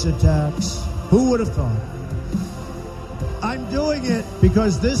 malicious attacks. Who would have thought? I'm doing it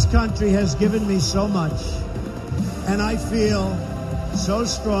because this country has given me so much, and I feel so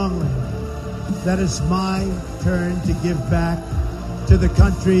strongly that it's my turn to give back to the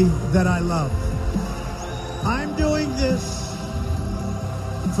country that I love. I'm doing this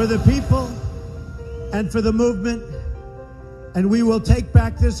for the people and for the movement, and we will take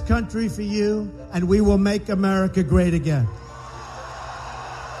back this country for you, and we will make America great again.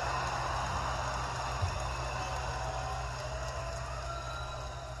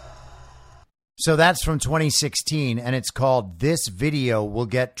 So that's from 2016, and it's called "This Video Will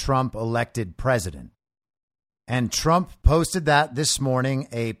Get Trump Elected President." And Trump posted that this morning,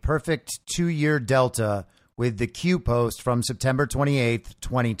 a perfect 2-year delta with the Q post from September 28th,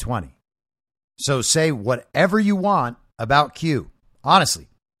 2020. So say whatever you want about Q. Honestly,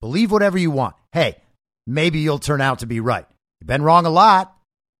 believe whatever you want. Hey, maybe you'll turn out to be right. You've been wrong a lot.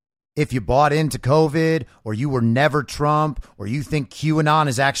 If you bought into COVID, or you were never Trump, or you think QAnon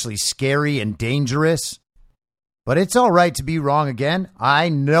is actually scary and dangerous. But it's all right to be wrong again. I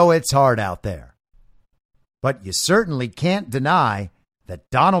know it's hard out there. But you certainly can't deny that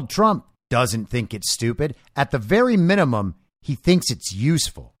Donald Trump doesn't think it's stupid. At the very minimum, he thinks it's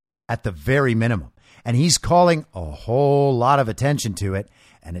useful. At the very minimum. And he's calling a whole lot of attention to it.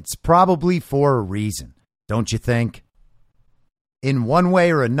 And it's probably for a reason, don't you think? In one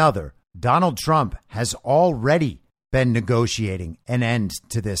way or another, Donald Trump has already been negotiating an end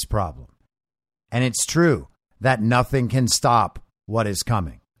to this problem. And it's true that nothing can stop what is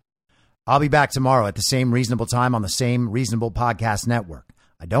coming. I'll be back tomorrow at the same reasonable time on the same reasonable podcast network.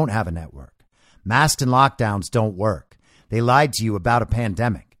 I don't have a network. Masks and lockdowns don't work. They lied to you about a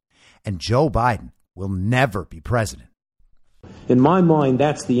pandemic. And Joe Biden will never be president. In my mind,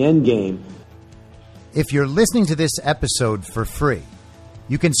 that's the end game. If you're listening to this episode for free,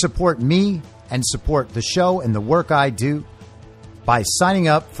 you can support me and support the show and the work I do by signing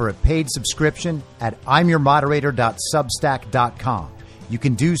up for a paid subscription at imyourmoderator.substack.com. You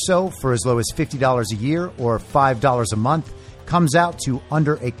can do so for as low as $50 a year or $5 a month. Comes out to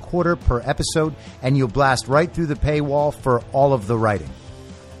under $0.25 per episode, and you'll blast right through the paywall for all of the writing.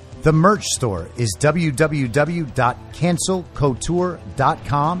 The merch store is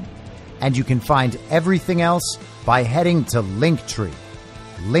www.cancelcouture.com, and you can find everything else by heading to Linktree.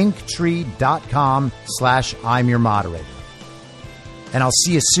 Linktree.com/I'm your moderator. And I'll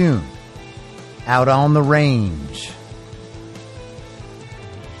see you soon out on the range.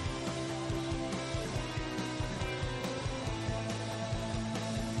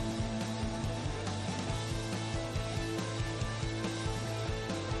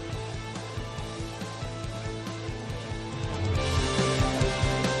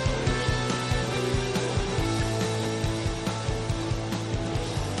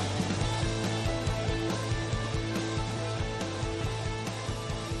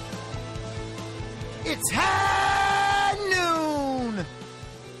 It's high noon.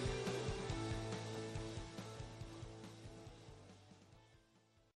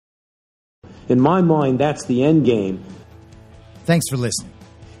 In my mind, that's the end game. Thanks for listening.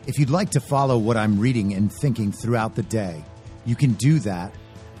 If you'd like to follow what I'm reading and thinking throughout the day, you can do that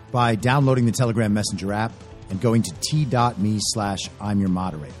by downloading the Telegram Messenger app and going to t.me/I'm your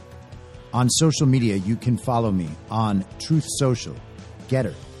moderator. On social media, you can follow me on Truth Social,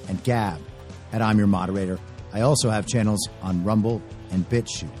 Getter, and Gab at I'm Your Moderator. I also have channels on Rumble and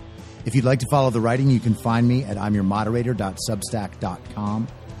BitChute. If you'd like to follow the writing, you can find me at imyourmoderator.substack.com.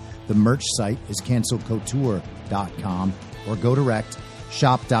 The merch site is cancelcouture.com, or go direct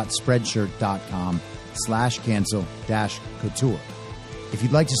shop.spreadshirt.com/cancel-couture. If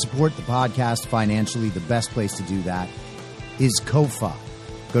you'd like to support the podcast financially, the best place to do that is Ko-Fi.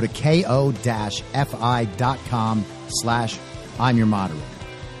 Go to ko-fi.com/I'm your moderator.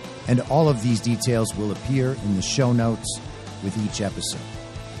 And all of these details will appear in the show notes with each episode.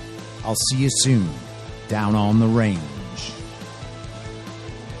 I'll see you soon down on the range.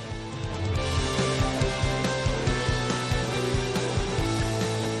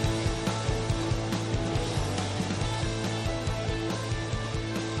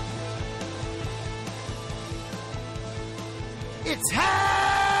 It's high!